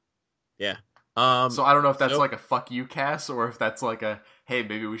doing." Yeah. So I don't know if that's so- like a "fuck you" Cass or if that's like a "hey,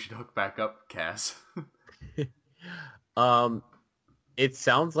 maybe we should hook back up" Cass. It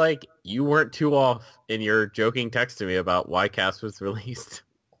sounds like you weren't too off in your joking text to me about why Cass was released.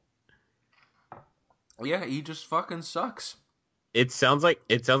 Yeah, he just fucking sucks. It sounds like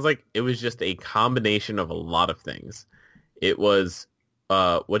it was just a combination of a lot of things. It was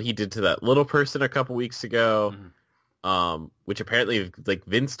what he did to that little person a couple weeks ago, which apparently like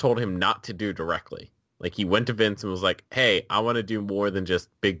Vince told him not to do directly. Like he went to Vince and was like, "Hey, I want to do more than just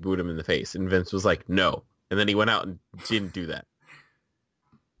big boot him in the face," and Vince was like, "No," and then he went out and didn't do that.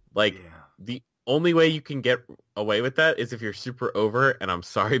 Like Yeah. the only way you can get away with that is if you're super over, and I'm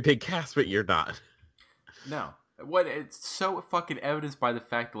sorry, Big Cass, but you're not. No. What it's so fucking evidenced by the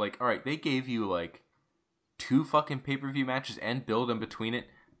fact that, like, all right, they gave you like 2 fucking pay-per-view matches and build in between it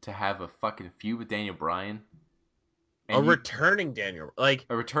to have a fucking feud with Daniel Bryan. And Returning Daniel, like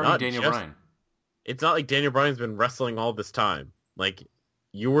a returning not Daniel just- Bryan. It's not like Daniel Bryan's been wrestling all this time. Like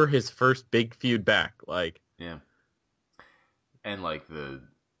you were his first big feud back. Like Yeah. And like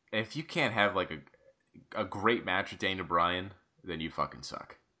if you can't have like a great match with Daniel Bryan, then you fucking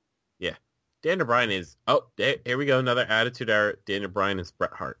suck. Daniel Bryan is. Oh, here we go. Another Attitude Era. Daniel Bryan is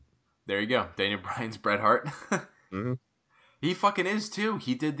Bret Hart. There you go. Daniel Bryan's Bret Hart. Mhm. He fucking is too.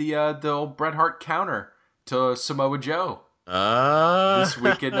 He did the old Bret Hart counter to Samoa Joe this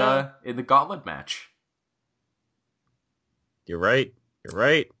week in the Gauntlet match. You're right. You're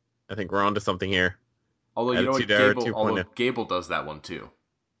right. I think we're onto something here. Although you know what, Attitude Era Gable, 2.0. although Gable does that one too,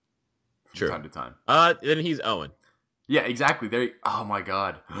 from True. time to time. Then he's Owen. Yeah, exactly. Oh my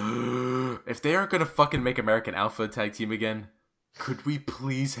god. If they aren't gonna fucking make American Alpha a tag team again, could we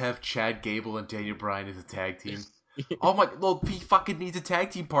please have Chad Gable and Daniel Bryan as a tag team? Oh my, well, he fucking needs a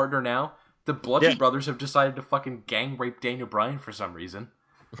tag team partner now. The Bludgeon Yeah. Brothers have decided to fucking gang rape Daniel Bryan for some reason.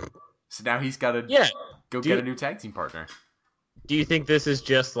 So now he's got to Yeah. go Do get you- a new tag team partner. Do you think this is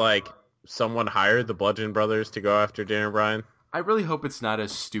just like someone hired the Bludgeon Brothers to go after Daniel Bryan? I really hope it's not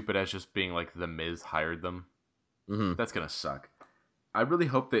as stupid as just being like The Miz hired them. Mm-hmm. That's gonna suck. I really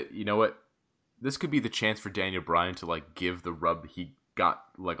hope that, you know what, this could be the chance for Daniel Bryan to like give the rub he got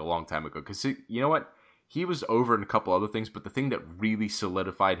like a long time ago. Because you know what, he was over in a couple other things, but the thing that really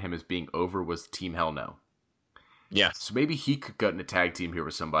solidified him as being over was Team Hell No. Yes. So maybe he could get in a tag team here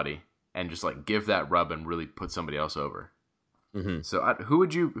with somebody and just like give that rub and really put somebody else over. Mm-hmm. So who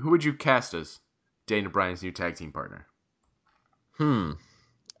would you cast as Daniel Bryan's new tag team partner? I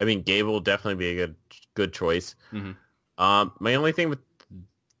mean, Gable will definitely be a good choice. Mm-hmm. My only thing with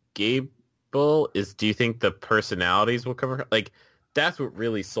Gable is, do you think the personalities will come? Like, that's what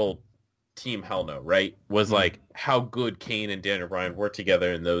really sold Team Hell No, right? Was like how good Kane and Daniel Bryan work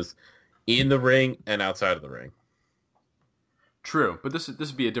together in those, in the ring and outside of the ring. True, but this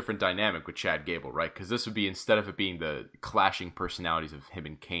would be a different dynamic with Chad Gable, right? Because this would be, instead of it being the clashing personalities of him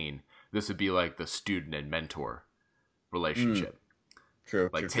and Kane, this would be like the student and mentor relationship. True,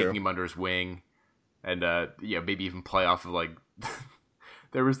 like true, taking true. him under his wing, and maybe even play off of like.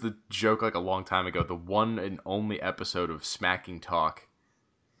 There was the joke like a long time ago, the one and only episode of Smacking Talk,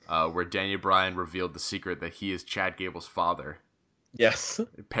 where Daniel Bryan revealed the secret that he is Chad Gable's father, Yes.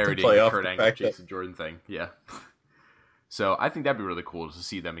 parodying play the off Kurt the Angle fact that- Jason Jordan thing. Yeah. So I think that'd be really cool to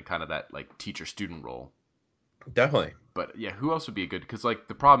see them in kind of that like teacher-student role. Definitely. But yeah, who else would be good? Because like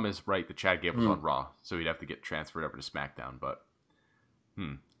the problem is, right, the Chad Gable's on Raw, so he'd have to get transferred over to SmackDown. But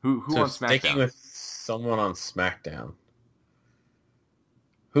who So on sticking SmackDown? with someone on SmackDown.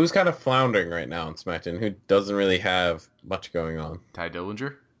 Who's kind of floundering right now on SmackDown? Who doesn't really have much going on? Ty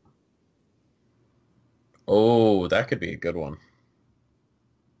Dillinger. Oh, that could be a good one.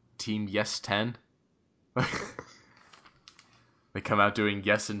 Team Yes 10. They come out doing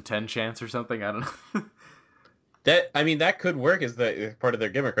Yes and 10 chants or something. I don't know. That could work as the part of their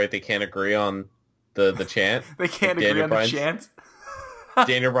gimmick, right? They can't agree on the chant. They can't Like agree Daniel on the Bryan's- chant.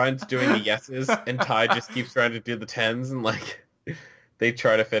 Daniel Bryan's doing the yeses, and Ty just keeps trying to do the tens, and like they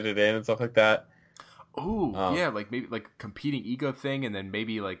try to fit it in and stuff like that. Oh, yeah, like maybe like competing ego thing, and then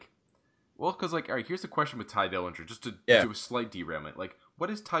maybe like, well, because like, all right, here's the question with Ty Dillinger, just to Yeah. do a slight derailment. Like, what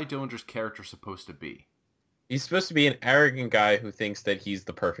is Ty Dillinger's character supposed to be? He's supposed to be an arrogant guy who thinks that he's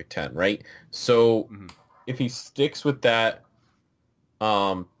the perfect 10, right? So if he sticks with that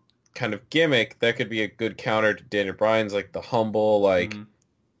kind of gimmick, that could be a good counter to Daniel Bryan's, like the humble, like,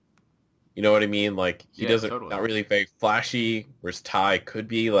 you know what I mean? Like, he Yeah, doesn't, totally. not really very flashy, whereas Ty could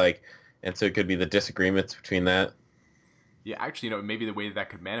be, like, and so it could be the disagreements between that. Yeah, actually, maybe the way that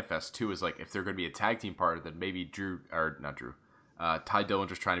could manifest too is like if they're going to be a tag team partner, then maybe Ty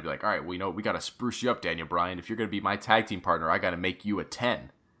Dillinger's trying to be like, all right, well, we got to spruce you up, Daniel Bryan. If you're going to be my tag team partner, I got to make you a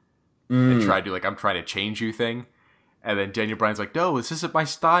 10. And try to do like, I'm trying to change you thing. And then Daniel Bryan's like, no, this isn't my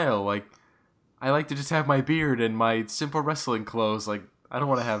style. Like, I like to just have my beard and my simple wrestling clothes. Like, I don't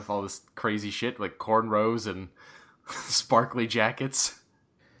want to have all this crazy shit like cornrows and sparkly jackets.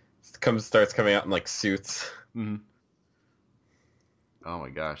 Starts coming out in, like, suits. Oh my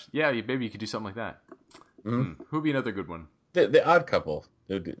gosh. Yeah, maybe you could do something like that. Who'd be another good one? The Odd Couple.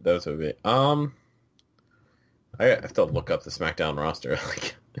 Those would be. I have to look up the SmackDown roster.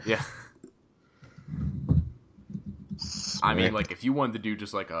 Like, Yeah. I mean, like, if you wanted to do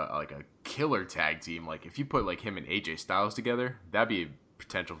just like a killer tag team, like if you put like him and AJ Styles together, that'd be a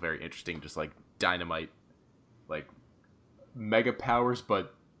potential very interesting, just like Dynamite, like Mega Powers,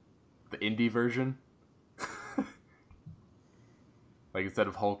 but the indie version. Like instead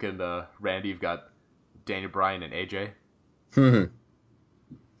of Hulk and Randy, you've got Daniel Bryan and AJ.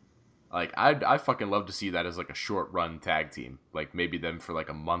 Like I fucking love to see that as like a short run tag team. Like maybe them for like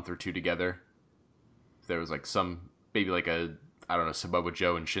a month or two together. If there was like maybe like I don't know, Samoa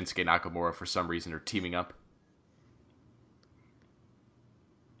Joe and Shinsuke Nakamura for some reason are teaming up.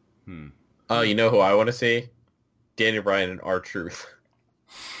 Oh, you know who I want to see? Daniel Bryan and R-Truth.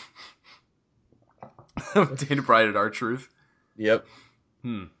 Daniel Bryan and R-Truth. Yep.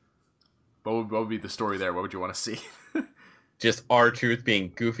 What would be the story there? What would you want to see? Just R-Truth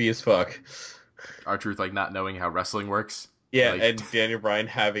being goofy as fuck. R-Truth like not knowing how wrestling works. Yeah, Like- and Daniel Bryan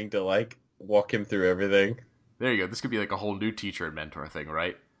having to, like, walk him through everything. There you go. This could be like a whole new teacher and mentor thing,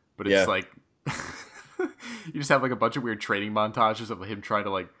 right? But it's Yeah. like you just have like a bunch of weird training montages of him trying to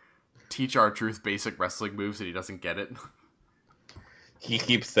like teach R-Truth basic wrestling moves and he doesn't get it. He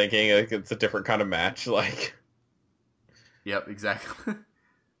keeps thinking like it's a different kind of match, like... Yep, exactly.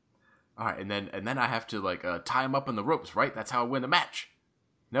 All right, and then I have to like tie him up in the ropes, right? That's how I win the match.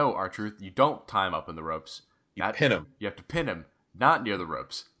 No, R-Truth, you don't tie him up in the ropes. You pin him. You have to pin him, not near the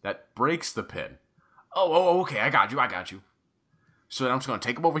ropes. That breaks the pin. Oh, okay, I got you. So then I'm just gonna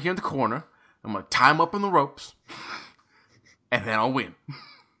take him over here in the corner. I'm gonna tie him up in the ropes, and then I'll win.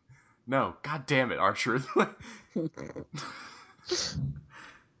 No, god damn it, R-Truth.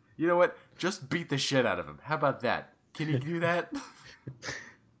 You know what? Just beat the shit out of him. How about that? Can you do that?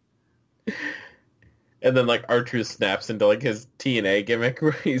 And then like R-Truth snaps into like his TNA gimmick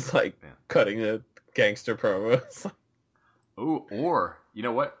where he's like cutting the gangster promos. Ooh, or you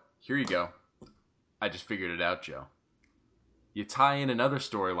know what? Here you go. I just figured it out, Joe. You tie in another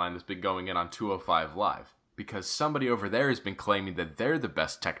storyline that's been going in on 205 Live because somebody over there has been claiming that they're the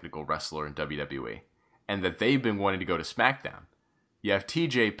best technical wrestler in WWE and that they've been wanting to go to SmackDown. You have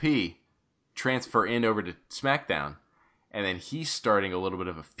TJP transfer in over to SmackDown, and then he's starting a little bit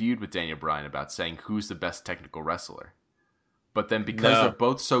of a feud with Daniel Bryan about saying who's the best technical wrestler. But then because they're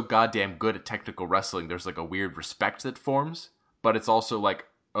both so goddamn good at technical wrestling, there's like a weird respect that forms, but it's also like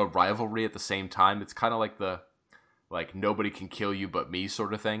a rivalry at the same time. It's kind of like the like nobody can kill you but me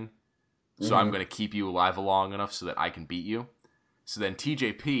sort of thing. So I'm going to keep you alive long enough so that I can beat you. So then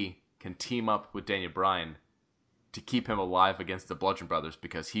TJP can team up with Daniel Bryan to keep him alive against the Bludgeon Brothers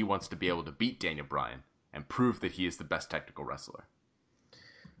because he wants to be able to beat Daniel Bryan and prove that he is the best technical wrestler.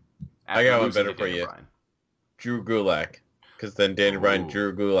 I got one better for you. Drew Gulak. Because then Daniel Bryan and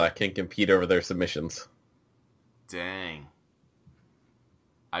Drew Gulak can compete over their submissions. Dang.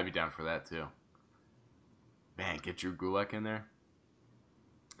 I'd be down for that too. Man, get Drew Gulak in there.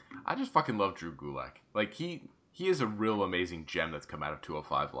 I just fucking love Drew Gulak. Like, he is a real amazing gem that's come out of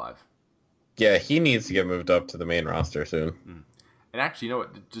 205 Live. Yeah, he needs to get moved up to the main roster soon. And actually, you know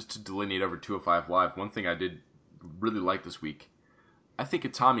what? Just to delineate over 205 Live, one thing I did really like this week, I think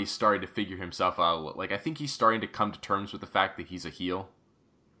Itami's starting to figure himself out. Like, I think he's starting to come to terms with the fact that he's a heel.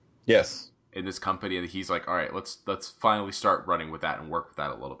 Yes. In this company, and he's like, all right, let's finally start running with that and work with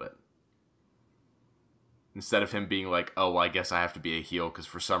that a little bit. Instead of him being like, oh, well, I guess I have to be a heel because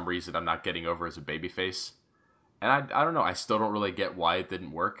for some reason I'm not getting over as a babyface. And I don't know. I still don't really get why it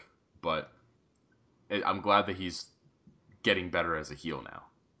didn't work, but I'm glad that he's getting better as a heel now.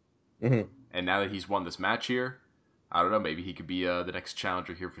 Mm-hmm. And now that he's won this match here, I don't know, maybe he could be the next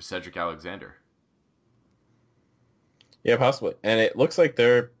challenger here for Cedric Alexander. Yeah, possibly. And it looks like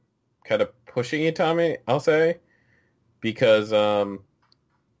they're kind of pushing Itami, I'll say, because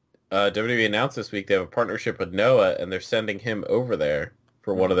WWE announced this week they have a partnership with Noah, and they're sending him over there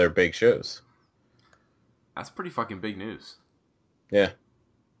for one of their big shows. That's pretty fucking big news. Yeah.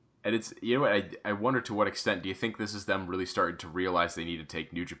 And it's, you know what, I wonder to what extent, do you think this is them really starting to realize they need to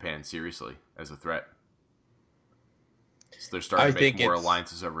take New Japan seriously as a threat? So they're starting to make more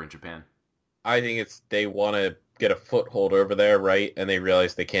alliances over in Japan. I think it's they want to get a foothold over there, right? And they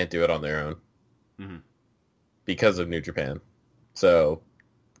realize they can't do it on their own. Mm-hmm. Because of New Japan. So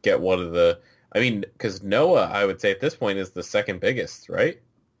get one of the... I mean, because Noah, I would say at this point, is the second biggest, right?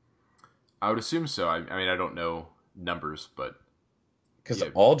 I would assume so. I mean, I don't know numbers, but... Because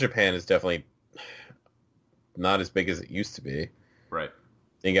All Japan is definitely not as big as it used to be. Right.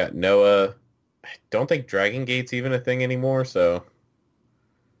 You got Noah. I don't think Dragon Gate's even a thing anymore, so...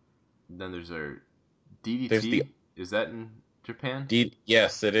 Then there's a DDT. Is that in Japan?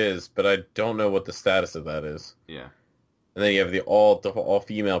 Yes, it is, but I don't know what the status of that is. Yeah. And then you have the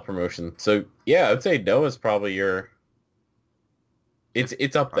all-female promotion. So, yeah, I would say Noah's probably your...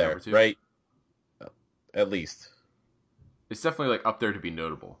 It's up there, right? At least. It's definitely like up there to be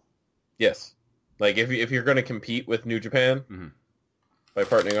notable. Yes. Like, if you're going to compete with New Japan by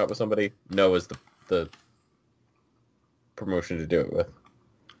partnering up with somebody, Noah's the promotion to do it with.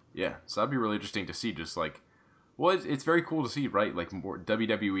 Yeah, so that'd be really interesting to see. Just like, well, it's very cool to see, right? Like, more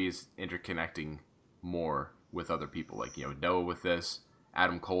WWE is interconnecting more with other people. Like, you know, Noah with this.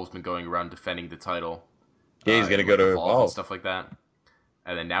 Adam Cole's been going around defending the title. Yeah, he's gonna go to Evolve and stuff like that.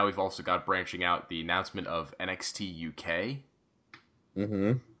 And then now we've also got branching out the announcement of NXT UK.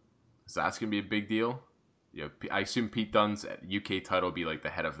 Mm-hmm. So that's gonna be a big deal. You know, I assume Pete Dunne's UK title will be like the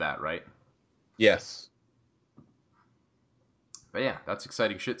head of that, right? Yes. But yeah, that's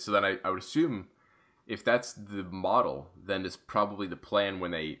exciting shit. So then I would assume if that's the model, then it's probably the plan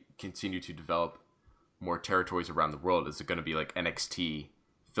when they continue to develop more territories around the world. Is it going to be like NXT,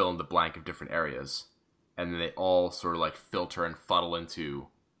 fill in the blank of different areas, and then they all sort of like filter and funnel into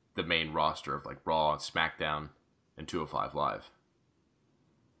the main roster of like Raw, SmackDown, and 205 Live.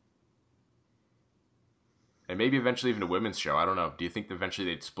 And maybe eventually even a women's show. I don't know. Do you think eventually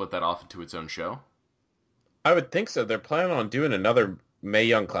they'd split that off into its own show? I would think so. They're planning on doing another Mae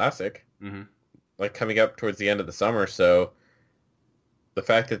Young Classic, like coming up towards the end of the summer. So the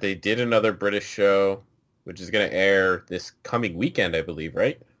fact that they did another British show, which is going to air this coming weekend, I believe,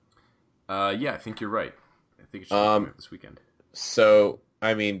 right? Yeah, I think you're right. I think it should be this weekend. So,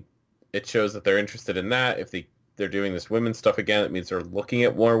 I mean, it shows that they're interested in that. If they're doing this women's stuff again, it means they're looking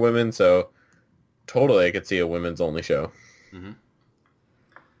at more women. So totally, I could see a women's only show. Mm-hmm.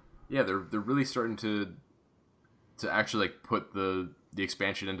 Yeah, they're really starting to actually like put the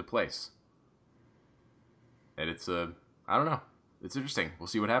expansion into place. And it's I don't know. It's interesting. We'll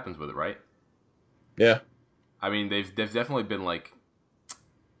see what happens with it, right? Yeah. I mean, they've definitely been like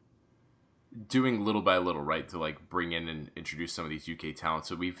doing little by little, right, to like bring in and introduce some of these UK talents.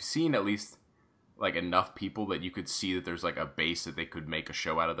 So we've seen at least like enough people that you could see that there's like a base that they could make a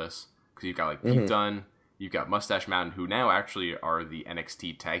show out of this. Because you've got like Pete Dunne, you've got Mustache Mountain, who now actually are the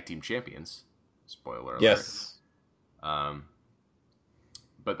NXT Tag Team Champions. Spoiler alert. Yes. But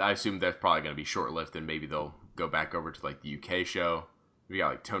I assume that's probably going to be short-lived, and maybe they'll go back over to like the UK show. We got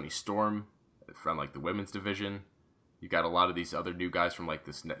like Tony Storm from like the women's division. You got a lot of these other new guys from like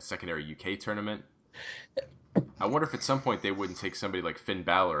this secondary UK tournament. I wonder if at some point they wouldn't take somebody like Finn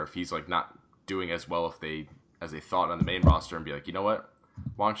Balor if he's like not doing as well as they thought on the main roster, and be like, you know what?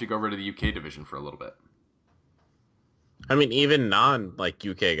 Why don't you go over to the UK division for a little bit? I mean, even non like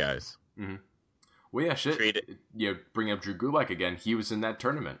UK guys. Mm-hmm. Well, yeah, shit. You know, bring up Drew Gulak again. He was in that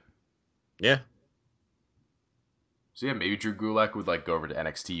tournament. Yeah. So yeah, maybe Drew Gulak would like go over to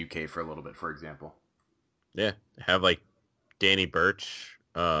NXT UK for a little bit, for example. Yeah. Have like Danny Burch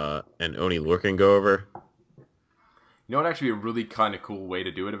and Oni Lorcan go over. You know what? Actually, a really kind of cool way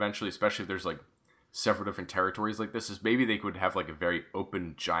to do it eventually, especially if there's like several different territories like this, is maybe they could have like a very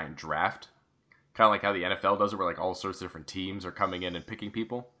open giant draft, kind of like how the NFL does it, where like all sorts of different teams are coming in and picking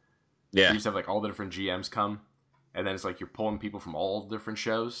people. Yeah. You just have like all the different GMs come, and then it's like you're pulling people from all different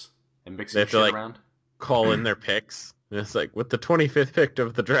shows and mixing shit like, around. Call in their picks. And it's like, with the 25th pick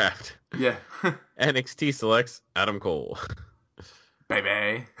of the draft, Yeah. NXT selects Adam Cole.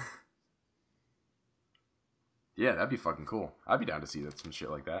 Baby. Yeah, that'd be fucking cool. I'd be down to see some shit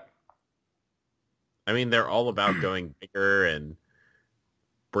like that. I mean, they're all about going bigger and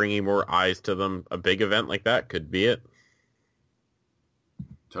bringing more eyes to them. A big event like that could be it.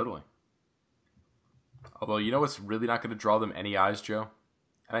 Totally. Although, you know what's really not going to draw them any eyes, Joe?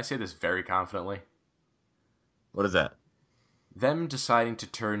 And I say this very confidently. What is that? Them deciding to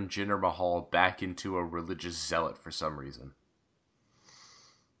turn Jinder Mahal back into a religious zealot for some reason.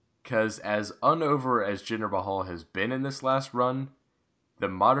 Because as unover as Jinder Mahal has been in this last run, the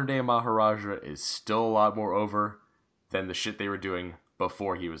modern day Maharaja is still a lot more over than the shit they were doing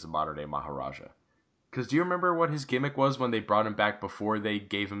before he was a modern day Maharaja. Because do you remember what his gimmick was when they brought him back before they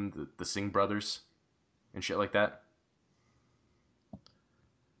gave him the Singh brothers and shit like that?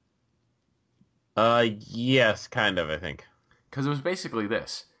 Yes, kind of, I think. Because it was basically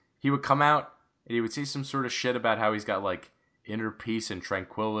this. He would come out and he would say some sort of shit about how he's got like inner peace and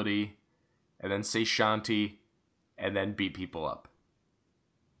tranquility, and then say Shanti, and then beat people up.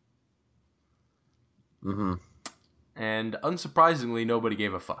 Mm-hmm. And unsurprisingly, nobody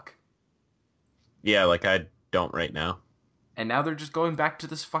gave a fuck. Yeah, like I don't right now. And now they're just going back to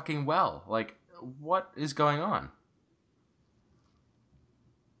this fucking well. Like, what is going on?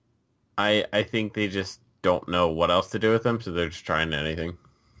 I think they just don't know what else to do with him, so they're just trying anything.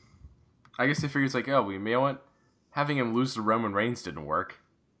 I guess they figure it's like, oh, you know what? Having him lose to Roman Reigns didn't work.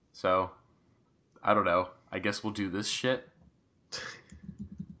 So, I don't know. I guess we'll do this shit.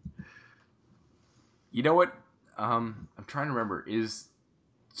 You know what? I'm trying to remember. Is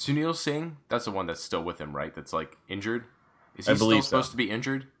Sunil Singh, that's the one that's still with him, right? That's like injured? Is he still supposed to be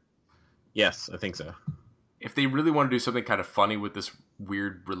injured? Yes, I think so. If they really want to do something kind of funny with this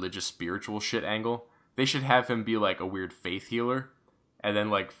weird religious spiritual shit angle, they should have him be like a weird faith healer and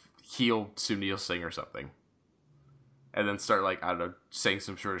then like heal Sunil Singh or something. And then start like, I don't know, saying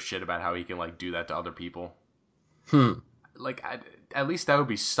some sort of shit about how he can like do that to other people. Like, at least that would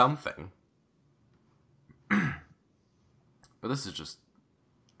be something. But this is just,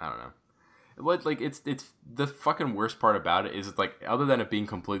 I don't know. Like it's the fucking worst part about it is it's like, other than it being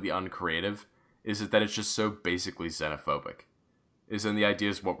completely uncreative, is that it's just so basically xenophobic. Is then the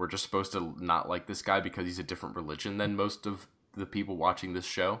idea is what we're just supposed to not like this guy because he's a different religion than most of the people watching this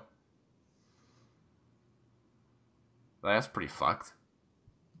show. Like, that's pretty fucked.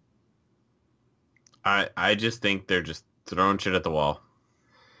 I just think they're just throwing shit at the wall.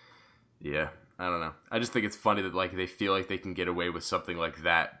 Yeah, I don't know. I just think it's funny that like they feel like they can get away with something like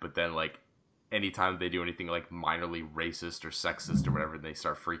that, but then like anytime they do anything like minorly racist or sexist or whatever, they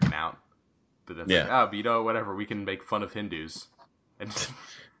start freaking out. But then it's like, but you know, whatever, we can make fun of Hindus and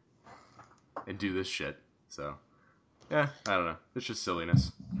and do this shit. So yeah, I don't know. It's just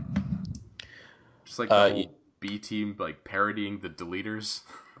silliness. Just like the whole B team like parodying the Deleters.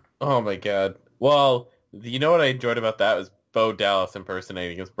 Oh my god. Well, you know what I enjoyed about that was Bo Dallas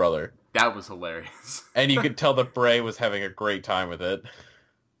impersonating his brother. That was hilarious. And you could tell that Bray was having a great time with it.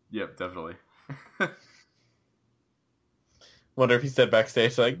 Yep, definitely. Wonder if he said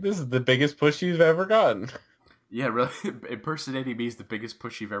backstage, like, this is the biggest push you've ever gotten. Yeah, really. Impersonating me is the biggest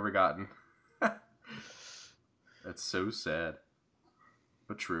push you've ever gotten. That's so sad.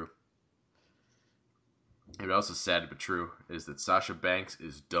 But true. And what else is sad but true is that Sasha Banks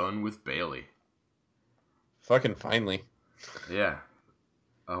is done with Bayley. Fucking finally. Yeah.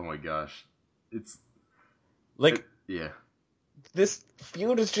 Oh my gosh. It's... Like, yeah. this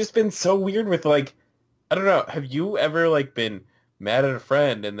feud has just been so weird with, like, I don't know, have you ever, like, been mad at a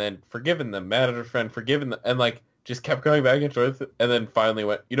friend and then forgiven them, mad at a friend, forgiven them, and, like, just kept going back and forth, and then finally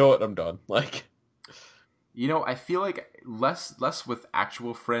went, you know what, I'm done. Like... You know, I feel like less with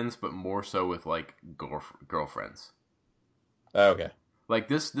actual friends, but more so with, like, girlfriends. Okay. Like,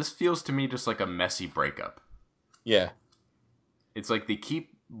 this feels to me just like a messy breakup. Yeah. It's like they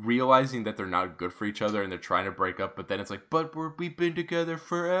keep realizing that they're not good for each other and they're trying to break up, but then it's like, but we've been together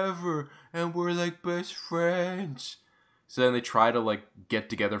forever and we're like best friends. So then they try to, like, get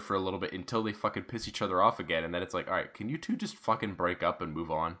together for a little bit until they fucking piss each other off again, and then it's like, alright, can you two just fucking break up and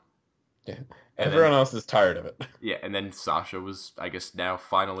move on? Yeah. Everyone else is tired of it. Yeah, and then Sasha was, I guess, now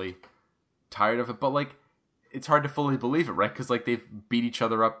finally tired of it, but, like, it's hard to fully believe it, right? Because, like, they've beat each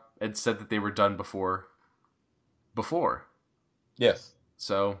other up and said that they were done before. Yes.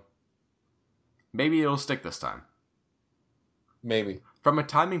 So, maybe it'll stick this time. Maybe. From a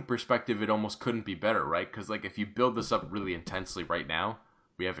timing perspective, it almost couldn't be better, right? Because, like, if you build this up really intensely right now,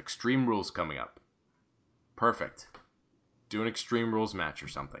 we have Extreme Rules coming up. Perfect. Do an Extreme Rules match or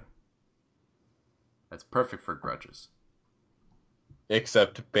something. That's perfect for grudges.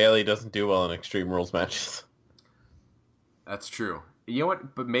 Except Bayley doesn't do well in Extreme Rules matches. That's true. You know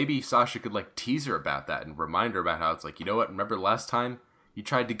what? But maybe Sasha could, like, tease her about that and remind her about how it's like, you know what? Remember last time you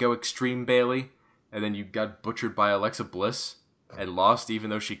tried to go Extreme Bayley and then you got butchered by Alexa Bliss and lost even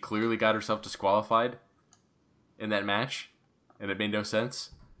though she clearly got herself disqualified in that match and it made no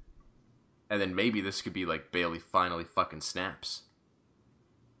sense? And then maybe this could be like Bayley finally fucking snaps.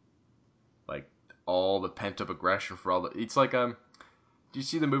 Like, all the pent-up aggression for all the... It's like, do you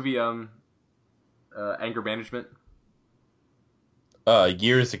see the movie, Anger Management?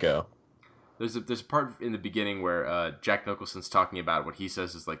 Years ago. There's a part in the beginning where Jack Nicholson's talking about what he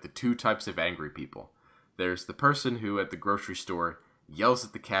says is like the two types of angry people. There's the person who at the grocery store yells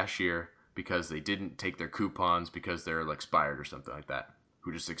at the cashier because they didn't take their coupons because they're like expired or something like that,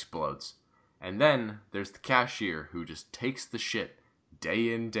 who just explodes. And then there's the cashier who just takes the shit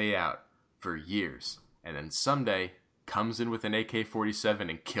day in, day out for years, and then someday comes in with an AK-47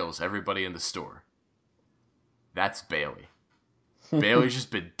 and kills everybody in the store. That's Bayley. Bayley's just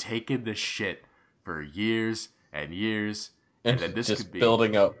been taking the shit for years and years, and then this just could be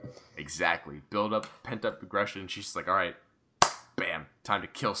building up. Exactly, build up pent up aggression. And she's just like, all right, bam, time to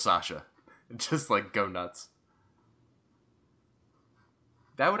kill Sasha, and just like go nuts.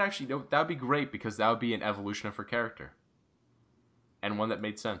 That would actually that would be great because that would be an evolution of her character, and one that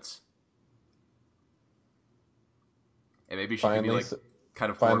made sense. And maybe she could be like kind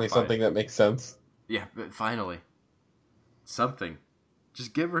of finally horrified. something that makes sense. Yeah, but finally. Something.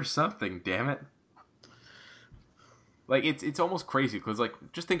 Just give her something, damn it. Like, it's almost crazy, because, like,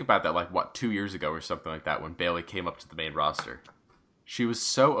 just think about that, like, what, 2 years ago or something like that, when Bayley came up to the main roster. She was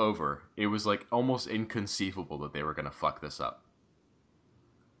so over, it was, like, almost inconceivable that they were going to fuck this up.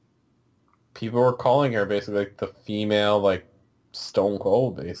 People were calling her basically like the female, like, Stone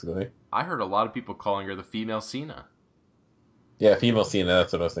Cold, basically. I heard a lot of people calling her the female Cena. Yeah, female Cena,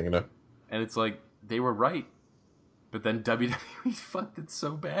 that's what I was thinking of. And it's like, they were right. But then WWE fucked it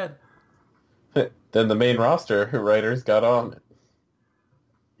so bad. Then the main roster writers got on it.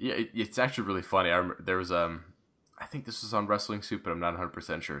 Yeah, it's actually really funny. I remember there was I think this was on Wrestling Soup, but I'm not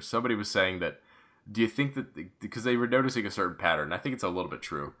 100% sure. Somebody was saying that, do you think that, because they were noticing a certain pattern, I think it's a little bit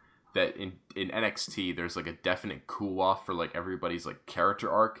true, that in NXT there's like a definite cool off for like everybody's like character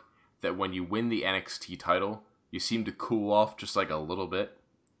arc, that when you win the NXT title, you seem to cool off just like a little bit.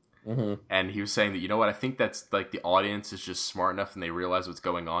 Mm-hmm. And he was saying that, you know what, I think that's like the audience is just smart enough and they realize what's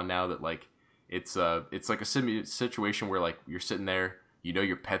going on now, that like it's like a situation where like you're sitting there, you know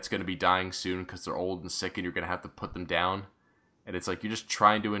your pet's going to be dying soon because they're old and sick and you're going to have to put them down. And it's like you're just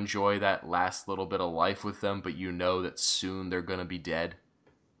trying to enjoy that last little bit of life with them, but you know that soon they're going to be dead.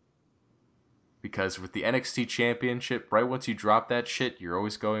 Because with the NXT Championship, right once you drop that shit, you're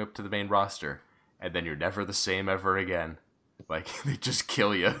always going up to the main roster. And then you're never the same ever again. Like, they just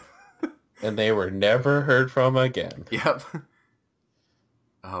kill you. And they were never heard from again. Yep.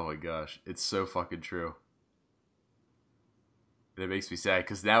 Oh my gosh. It's so fucking true. And it makes me sad,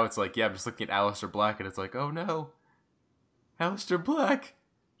 because now it's like, yeah, I'm just looking at Aleister Black, and it's like, oh no. Aleister Black,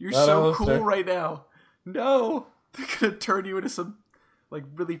 you're Not so Aleister. cool right now. No. They're gonna turn you into some like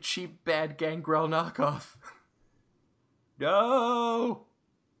really cheap bad Gangrel knockoff. No.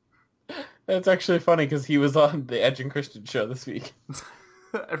 That's actually funny because he was on the Edge and Christian show this week.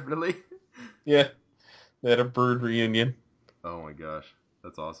 Really? Yeah. They had a Brood reunion. Oh my gosh.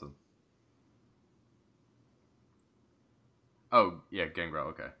 That's awesome. Oh, yeah, Gangrel,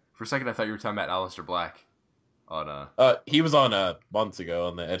 okay. For a second I thought you were talking about Aleister Black on He was on months ago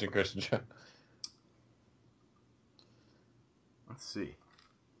on the Edge and Christian show. let's see.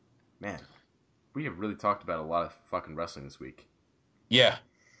 Man, we have really talked about a lot of fucking wrestling this week. Yeah.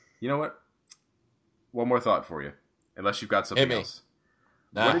 You know what? One more thought for you. Unless you've got something Hit me. else.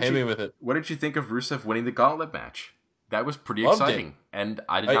 Nah, hit me with it. What did you think of Rusev winning the gauntlet match? That was pretty Loved exciting. it. And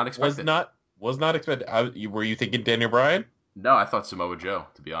I did not expect it. Was not expected. Were you thinking Daniel Bryan? No, I thought Samoa Joe,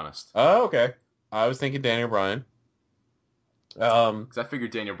 to be honest. Oh, okay. I was thinking Daniel Bryan. Because I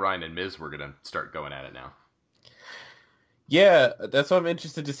figured Daniel Bryan and Miz were going to start going at it now. Yeah, that's why I'm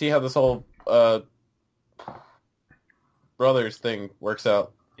interested to see how this whole brothers thing works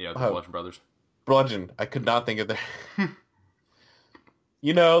out. Yeah, the Bludgeon Brothers. Bludgeon. I could not think of that.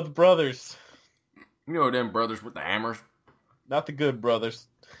 You know, the brothers. You know them brothers with the hammers. Not the good brothers.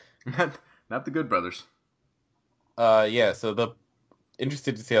 Not the good brothers. Yeah, so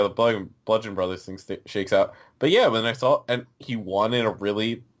interested to see how the Bludgeon Brothers thing shakes out. But yeah, when I saw, and he won in a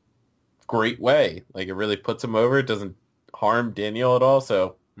really great way. Like, it really puts him over. It doesn't harm Daniel at all,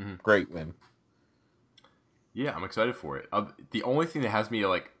 so great win. Yeah, I'm excited for it. The only thing that has me,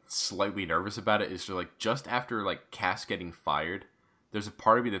 like, slightly nervous about it is, like, just after, like, Cass getting fired, there's a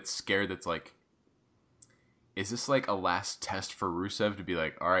part of me that's scared that's, like, is this, like, a last test for Rusev to be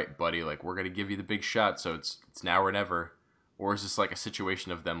like, all right, buddy, like, we're going to give you the big shot, so it's now or never? Or is this, like, a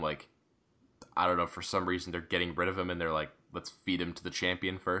situation of them, like, I don't know, for some reason they're getting rid of him and they're like, let's feed him to the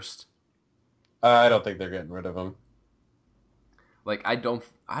champion first? I don't think they're getting rid of him. Like,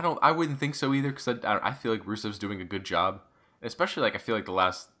 I wouldn't think so either, because I feel like Rusev's doing a good job. Especially, like, I feel like the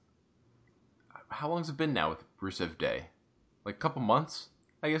last, how long's it been now with Rusev Day? Like, a couple months,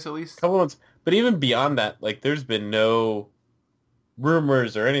 I guess, at least? Couple months. But even beyond that, like, there's been no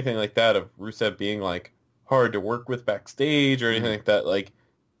rumors or anything like that of Rusev being, like, hard to work with backstage or anything like that. Like,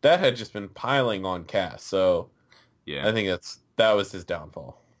 that had just been piling on Cass. So, yeah, I think that was his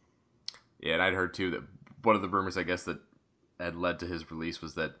downfall. Yeah, and I'd heard, too, that one of the rumors, I guess, that had led to his release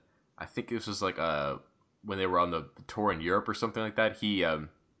was that, I think this was, like, when they were on the tour in Europe or something like that, he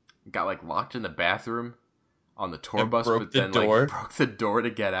got, like, locked in the bathroom on the tour bus, but then, like, broke the door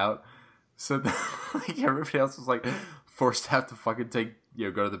to get out. So, like, everybody else was, like, forced to have to fucking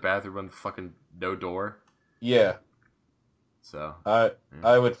go to the bathroom on the fucking no door. Yeah. So.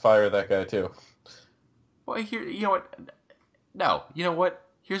 I would fire that guy, too. Well, you know what? No. You know what?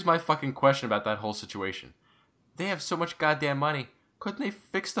 Here's my fucking question about that whole situation. They have so much goddamn money. Couldn't they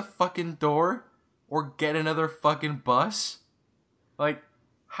fix the fucking door? Or get another fucking bus? Like,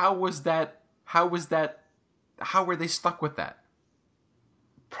 how were they stuck with that?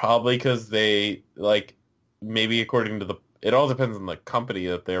 Probably because they, like, maybe according to it all depends on the company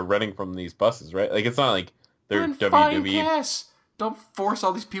that they're renting from these buses, right? Like, it's not like they're WWE. Yes. Don't force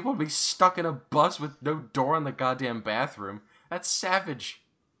all these people to be stuck in a bus with no door in the goddamn bathroom. That's savage.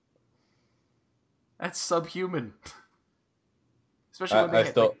 That's subhuman. Especially when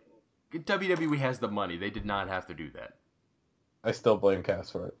WWE has the money. They did not have to do that. I still blame Cass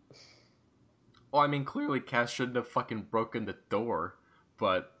for it. Well, I mean, clearly Cass shouldn't have fucking broken the door,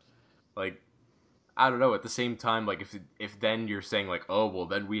 but, like, I don't know. At the same time, like, if then you're saying, like, oh, well,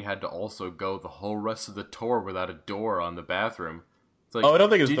 then we had to also go the whole rest of the tour without a door on the bathroom. It's like, I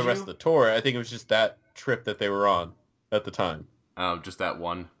don't think it was the rest of the tour. I think it was just that trip that they were on at the time. Just that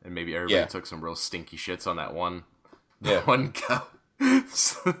one, and maybe everybody took some real stinky shits on that one. Yeah. One go.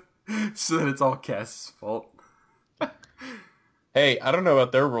 so that it's all Cass's fault. Hey, I don't know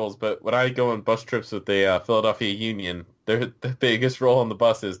about their rules, but when I go on bus trips with the Philadelphia Union, the biggest rule on the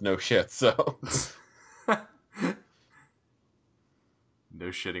bus is no shit, so... No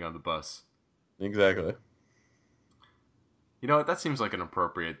shitting on the bus. Exactly. You know what? That seems like an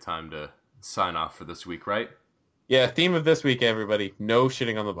appropriate time to sign off for this week, right? Yeah, theme of this week, everybody. No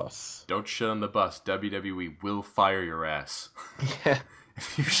shitting on the bus. Don't shit on the bus. WWE will fire your ass. Yeah.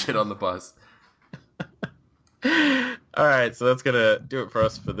 If you shit on the bus. Alright, so that's gonna do it for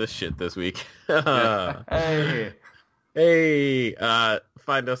us for this shit this week. Hey! Hey!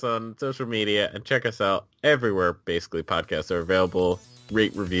 Find us on social media and check us out everywhere basically podcasts are available.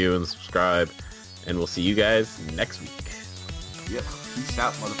 Rate, review, and subscribe. And we'll see you guys next week. Yep. Peace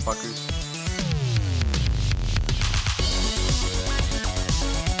out, motherfuckers.